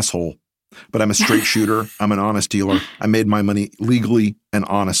of an asshole, but I'm a straight shooter. I'm an honest dealer. I made my money legally and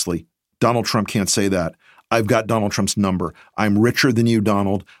honestly. Donald Trump can't say that. I've got Donald Trump's number. I'm richer than you,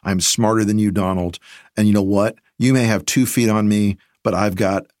 Donald. I'm smarter than you, Donald. And you know what? You may have 2 feet on me, but I've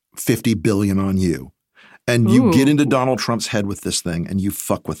got 50 billion on you. And you get into Donald Trump's head with this thing and you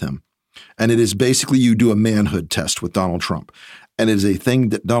fuck with him. And it is basically you do a manhood test with Donald Trump. And it is a thing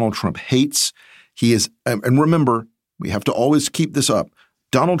that Donald Trump hates. He is, and remember, we have to always keep this up.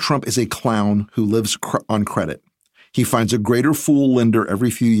 Donald Trump is a clown who lives on credit. He finds a greater fool lender every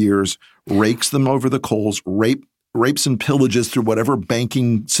few years, rakes them over the coals, rapes and pillages through whatever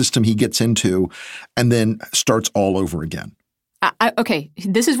banking system he gets into, and then starts all over again. Okay,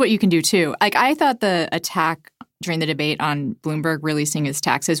 this is what you can do too. Like I thought the attack during the debate on Bloomberg releasing his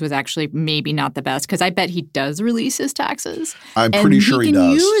taxes was actually maybe not the best because I bet he does release his taxes. I'm pretty sure he does.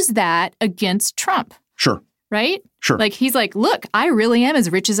 And he can use that against Trump. Sure. Right? Sure. Like he's like, look, I really am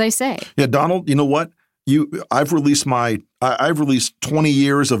as rich as I say. Yeah, Donald, you know what? I've released 20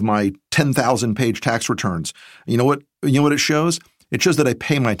 years of my 10,000-page tax returns. You know what it shows? It shows that I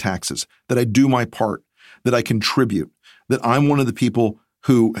pay my taxes, that I do my part, that I contribute, that I'm one of the people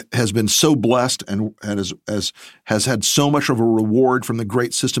who has been so blessed and has had so much of a reward from the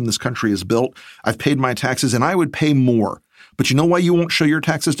great system this country has built. I've paid my taxes, and I would pay more. But you know why you won't show your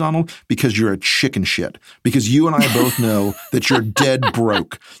taxes, Donald? Because you're a chicken shit. Because you and I both know that you're dead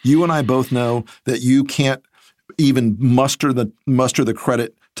broke. You and I both know that you can't even muster the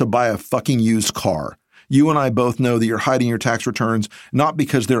credit to buy a fucking used car. You and I both know that you're hiding your tax returns, not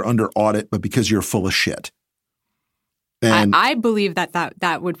because they're under audit, but because you're full of shit. And I believe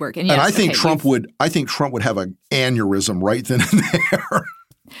that would work. And yes, I think Trump would have an aneurysm right then and there.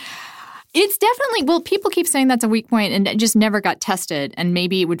 It's definitely, well, people keep saying that's a weak point and it just never got tested, and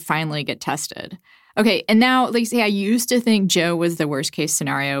maybe it would finally get tested. Okay, and now, like, say, I used to think Joe was the worst case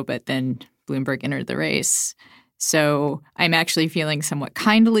scenario, but then Bloomberg entered the race. So I'm actually feeling somewhat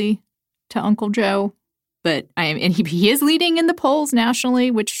kindly to Uncle Joe, but he is leading in the polls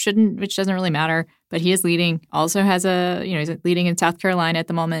nationally, which doesn't really matter, but he is leading. Also has he's leading in South Carolina at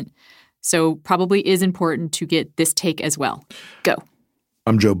the moment. So probably is important to get this take as well. Go.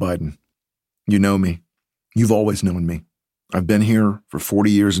 I'm Joe Biden. You know me. You've always known me. I've been here for 40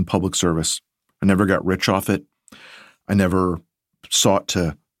 years in public service. I never got rich off it. I never sought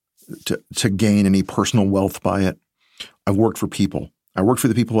to gain any personal wealth by it. I've worked for people. I worked for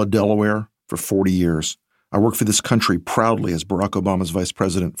the people of Delaware for 40 years. I worked for this country proudly as Barack Obama's vice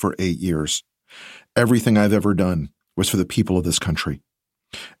president for 8 years. Everything I've ever done was for the people of this country.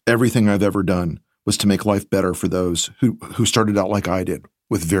 Everything I've ever done was to make life better for those who started out like I did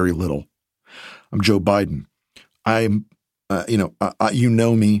with very little. I'm Joe Biden. I'm, you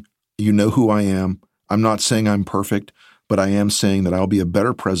know me. You know who I am. I'm not saying I'm perfect, but I am saying that I'll be a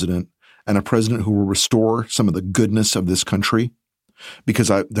better president and a president who will restore some of the goodness of this country, because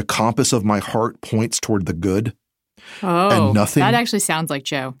the compass of my heart points toward the good. Oh, and nothing, that actually sounds like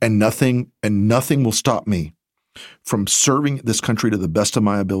Joe. And nothing will stop me from serving this country to the best of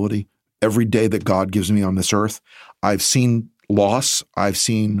my ability every day that God gives me on this earth. I've seen loss. I've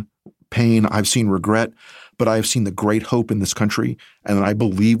seen pain. I've seen regret, but I've seen the great hope in this country. And I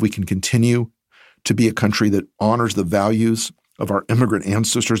believe we can continue to be a country that honors the values of our immigrant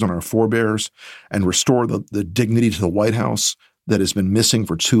ancestors and our forebears and restore the dignity to the White House that has been missing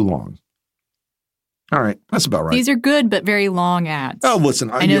for too long. All right. That's about right. These are good, but very long ads. Oh,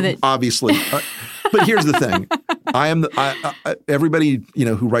 listen, I know that obviously, but here's the thing. Everybody,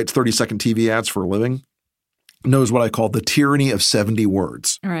 who writes 30-second TV ads for a living knows what I call the tyranny of 70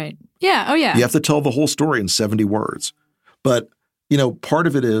 words. All right. Yeah. Oh, yeah. You have to tell the whole story in 70 words. But, part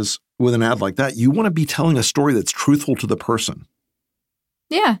of it is with an ad like that, you want to be telling a story that's truthful to the person.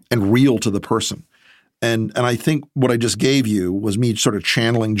 Yeah. And real to the person. And I think what I just gave you was me sort of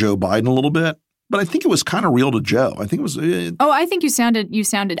channeling Joe Biden a little bit. But I think it was kind of real to Joe. I think it was. I think you sounded.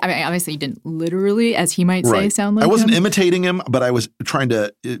 I mean, obviously, you didn't literally, as he might say, sound like him. I wasn't imitating him, but I was trying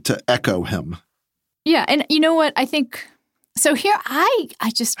to echo him. Yeah, and you know what? I think so. Here, I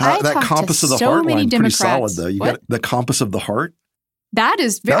that compass of the heart line pretty solid though. You got the compass of the heart. That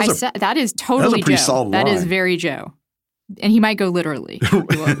is very. That is totally a pretty Joe. Solid that line. is very Joe, and he might go literally.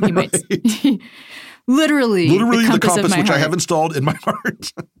 He might. Literally the compass of my which heart. I have installed in my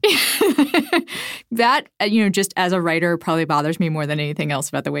heart. That, just as a writer, probably bothers me more than anything else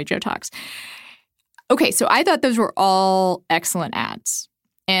about the way Joe talks. Okay, so I thought those were all excellent ads.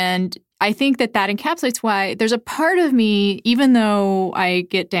 And I think that encapsulates why there's a part of me, even though I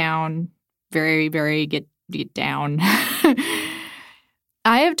get down, very, very get down.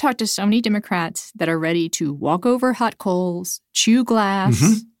 I have talked to so many Democrats that are ready to walk over hot coals, chew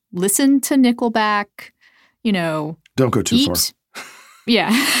glass, listen to Nickelback, Don't go too far. Yeah.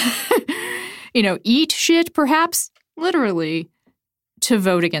 Eat shit, perhaps, literally, to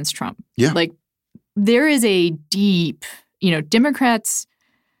vote against Trump. Yeah. Like, there is a deep, Democrats,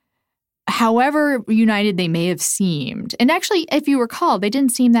 however united they may have seemed. And actually, if you recall, they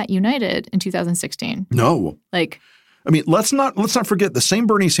didn't seem that united in 2016. No. Let's not forget the same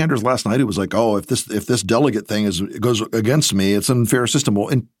Bernie Sanders last night who was like, oh, if this delegate thing goes against me, it's an unfair system. Well,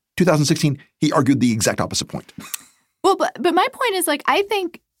 in 2016, he argued the exact opposite point. Well, but my point is,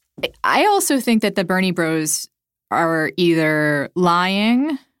 I also think that the Bernie bros are either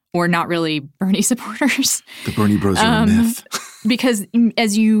lying or not really Bernie supporters. The Bernie bros are a myth. Because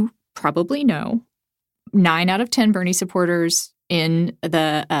as you probably know, 9 out of 10 Bernie supporters in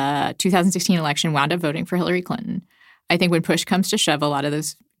the 2016 election wound up voting for Hillary Clinton. I think when push comes to shove, a lot of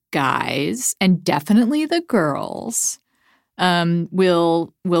those guys, and definitely the girls,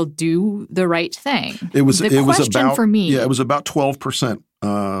 will do the right thing. It was about for me. Yeah, it was about 12%.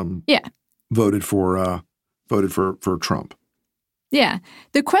 Voted for Trump. Yeah,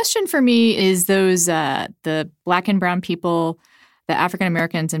 the question for me is those the black and brown people the African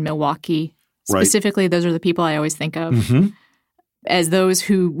Americans in Milwaukee, specifically, those are the people I always think of as those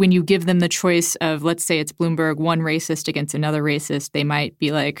who, when you give them the choice of, let's say it's Bloomberg, one racist against another racist, they might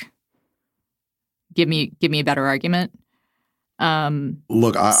be like, give me a better argument.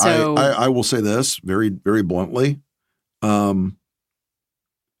 Look, I will say this very, very bluntly. If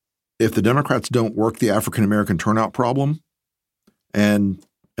the Democrats don't work the African American turnout problem, and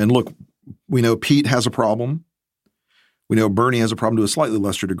look, we know Pete has a problem. We know Bernie has a problem to a slightly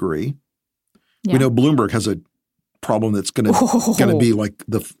lesser degree. Yeah. We know Bloomberg has a problem that's going to be like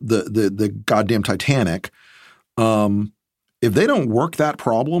the goddamn Titanic. If they don't work that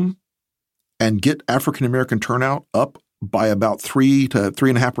problem and get African American turnout up by about 3 to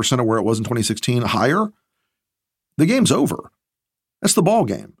 3.5% of where it was in 2016, higher, the game's over. That's the ball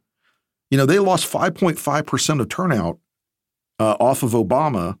game. You know, they lost 5.5% of turnout off of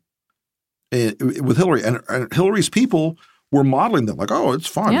Obama with Hillary, and Hillary's people were modeling them like, "Oh, it's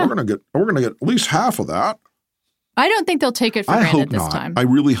fine. Yeah. We're gonna get at least half of that." I don't think they'll take it for granted this time. I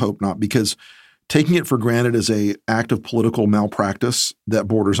really hope not, because taking it for granted is an act of political malpractice that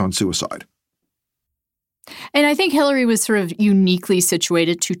borders on suicide. And I think Hillary was sort of uniquely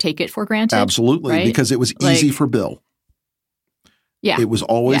situated to take it for granted. Absolutely, right? Because it was easy for Bill. Yeah, it was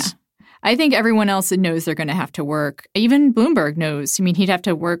always. Yeah. I think everyone else knows they're going to have to work. Even Bloomberg knows. I mean, he'd have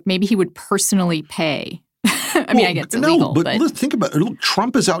to work. Maybe he would personally pay. I mean, I guess it's illegal. But let's think about it. Look,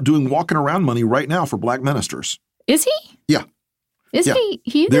 Trump is out doing walking around money right now for black ministers. Is he? Yeah. Is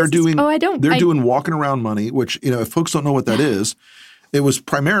he? They're doing. They're doing walking around money, which, you know, if folks don't know what that is, it was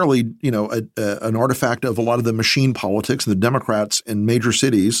primarily, you know, an artifact of a lot of the machine politics of the Democrats in major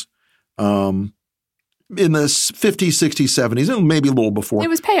cities. In the 50s, 60s, 70s, and maybe a little before. It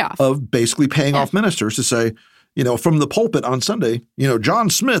was payoff. Of basically paying off ministers to say, you know, from the pulpit on Sunday, you know, John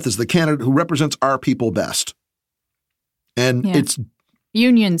Smith is the candidate who represents our people best. And it's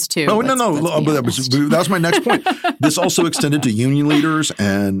unions too. Oh, no. That was my next point. This also extended to union leaders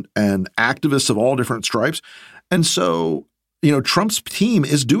and activists of all different stripes. And so, you know, Trump's team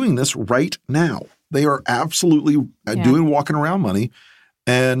is doing this right now. They are absolutely doing walking around money.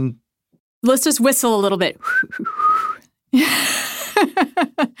 And let's just whistle a little bit.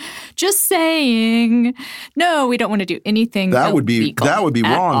 Just saying. No, we don't want to do anything illegal. That would be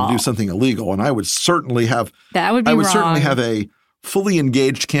wrong to do something illegal, and I would certainly have. That would be wrong. I would certainly have a fully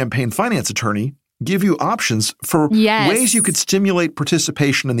engaged campaign finance attorney give you options for ways you could stimulate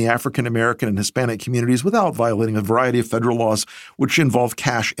participation in the African American and Hispanic communities without violating a variety of federal laws, which involve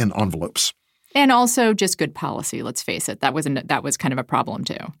cash in envelopes. And also just good policy. Let's face it. That was kind of a problem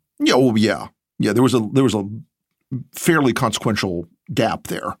too. Yeah. Well, yeah. There was a fairly consequential gap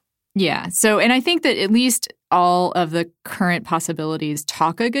there. Yeah. So, and I think that at least all of the current possibilities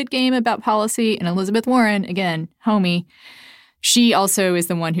talk a good game about policy. And Elizabeth Warren, again, homie, she also is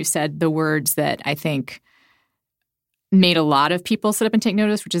the one who said the words that I think made a lot of people sit up and take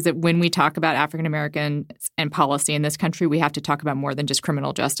notice, which is that when we talk about African Americans and policy in this country, we have to talk about more than just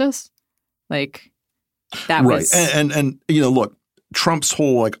criminal justice. Like that was right. And you know, look, Trump's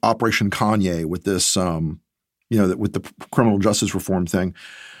whole like Operation Kanye with this, with the criminal justice reform thing,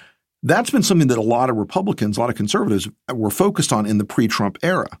 that's been something that a lot of Republicans, a lot of conservatives were focused on in the pre-Trump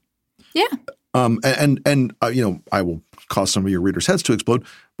era. Yeah. I will cause some of your readers' heads to explode,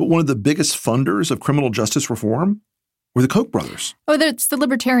 but one of the biggest funders of criminal justice reform were the Koch brothers. Oh, that's the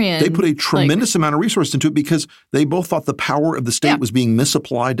Libertarian. They put a tremendous amount of resources into it because they both thought the power of the state was being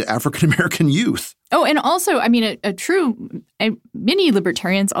misapplied to African-American youth. Oh, and also, I mean, many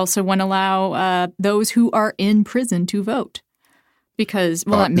libertarians also want to allow those who are in prison to vote. Because,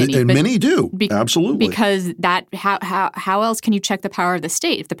 well, not many. And but many do. Absolutely. Because how else can you check the power of the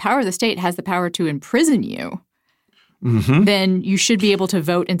state? If the power of the state has the power to imprison you, then you should be able to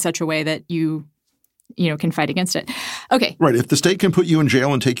vote in such a way that you can fight against it. Okay. Right. If the state can put you in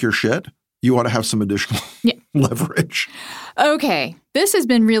jail and take your shit, you ought to have some additional leverage. Okay. This has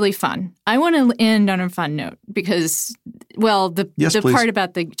been really fun. I want to end on a fun note because, well, the part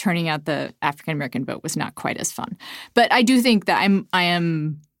about the turning out the African-American vote was not quite as fun. But I do think that I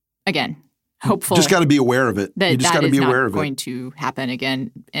am, again, hopeful. You just got to be aware of it. You just got to be aware of it. That is not going to happen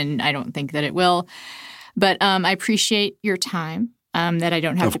again, and I don't think that it will. But I appreciate your time, that I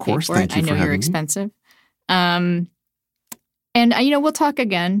don't have to pay for it. I know you're expensive. And we'll talk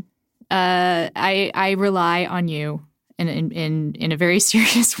again. I rely on you in a very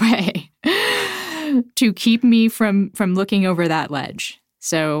serious way to keep me from looking over that ledge.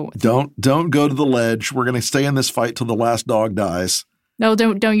 So don't go to the ledge. We're going to stay in this fight till the last dog dies. No,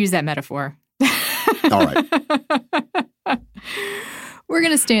 don't use that metaphor. All right. We're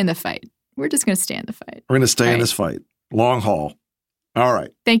going to stay in the fight. We're just going to stay in the fight. We're going to stay in this fight. Long haul. All right.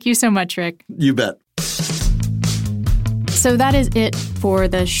 Thank you so much, Rick. You bet. So that is it for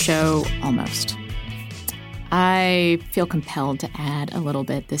the show, almost. I feel compelled to add a little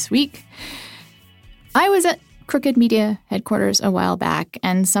bit this week. I was at Crooked Media headquarters a while back,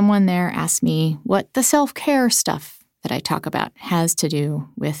 and someone there asked me what the self-care stuff that I talk about has to do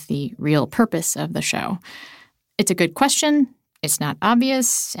with the real purpose of the show. It's a good question. It's not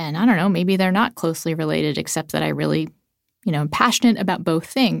obvious, and I don't know, maybe they're not closely related, except that I really, am passionate about both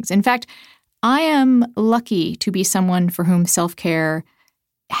things. In fact, I am lucky to be someone for whom self-care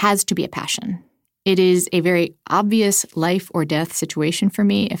has to be a passion. It is a very obvious life or death situation for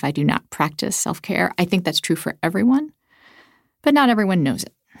me if I do not practice self-care. I think that's true for everyone, but not everyone knows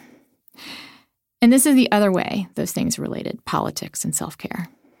it. And this is the other way those things are related, politics and self-care.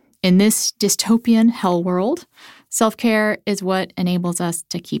 In this dystopian hell world, self-care is what enables us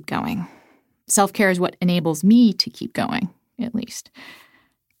to keep going. Self-care is what enables me to keep going, at least.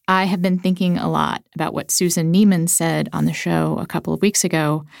 I have been thinking a lot about what Susan Neiman said on the show a couple of weeks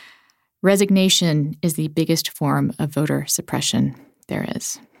ago. Resignation is the biggest form of voter suppression there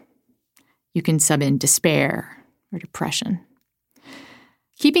is. You can sub in despair or depression.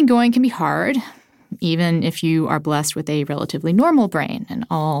 Keeping going can be hard, even if you are blessed with a relatively normal brain and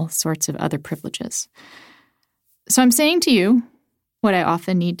all sorts of other privileges. So I'm saying to you what I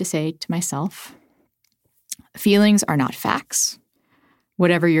often need to say to myself. Feelings are not facts.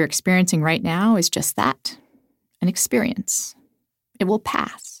 Whatever you're experiencing right now is just that, an experience. It will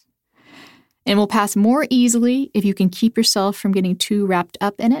pass. And it will pass more easily if you can keep yourself from getting too wrapped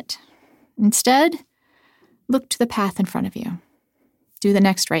up in it. Instead, look to the path in front of you. Do the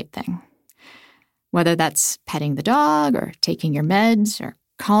next right thing. Whether that's petting the dog or taking your meds or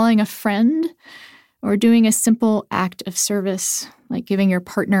calling a friend or doing a simple act of service like giving your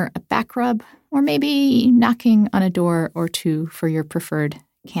partner a back rub or maybe knocking on a door or two for your preferred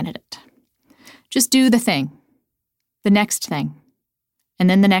candidate. Just do the thing, the next thing, and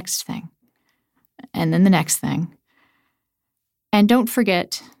then the next thing, and then the next thing. And don't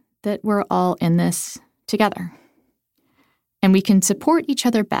forget that we're all in this together. And we can support each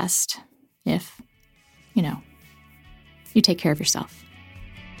other best if, you take care of yourself.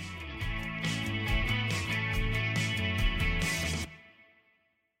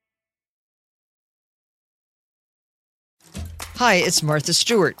 Hi, it's Martha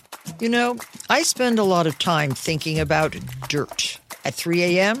Stewart. I spend a lot of time thinking about dirt. At 3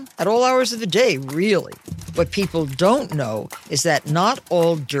 a.m., at all hours of the day, really. What people don't know is that not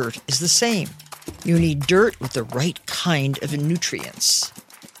all dirt is the same. You need dirt with the right kind of nutrients.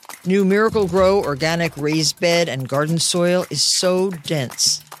 New Miracle-Gro organic raised bed and garden soil is so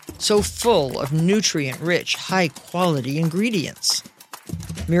dense, so full of nutrient-rich, high-quality ingredients.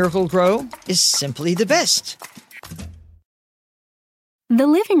 Miracle-Gro is simply the best. The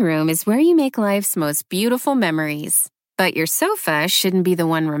living room is where you make life's most beautiful memories. But your sofa shouldn't be the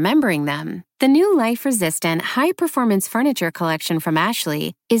one remembering them. The new life-resistant, high-performance furniture collection from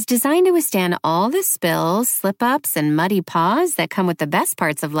Ashley is designed to withstand all the spills, slip-ups, and muddy paws that come with the best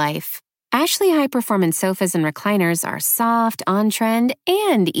parts of life. Ashley high-performance sofas and recliners are soft, on-trend,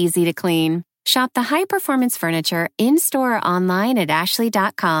 and easy to clean. Shop the high-performance furniture in-store or online at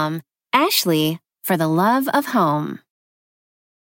ashley.com. Ashley, for the love of home.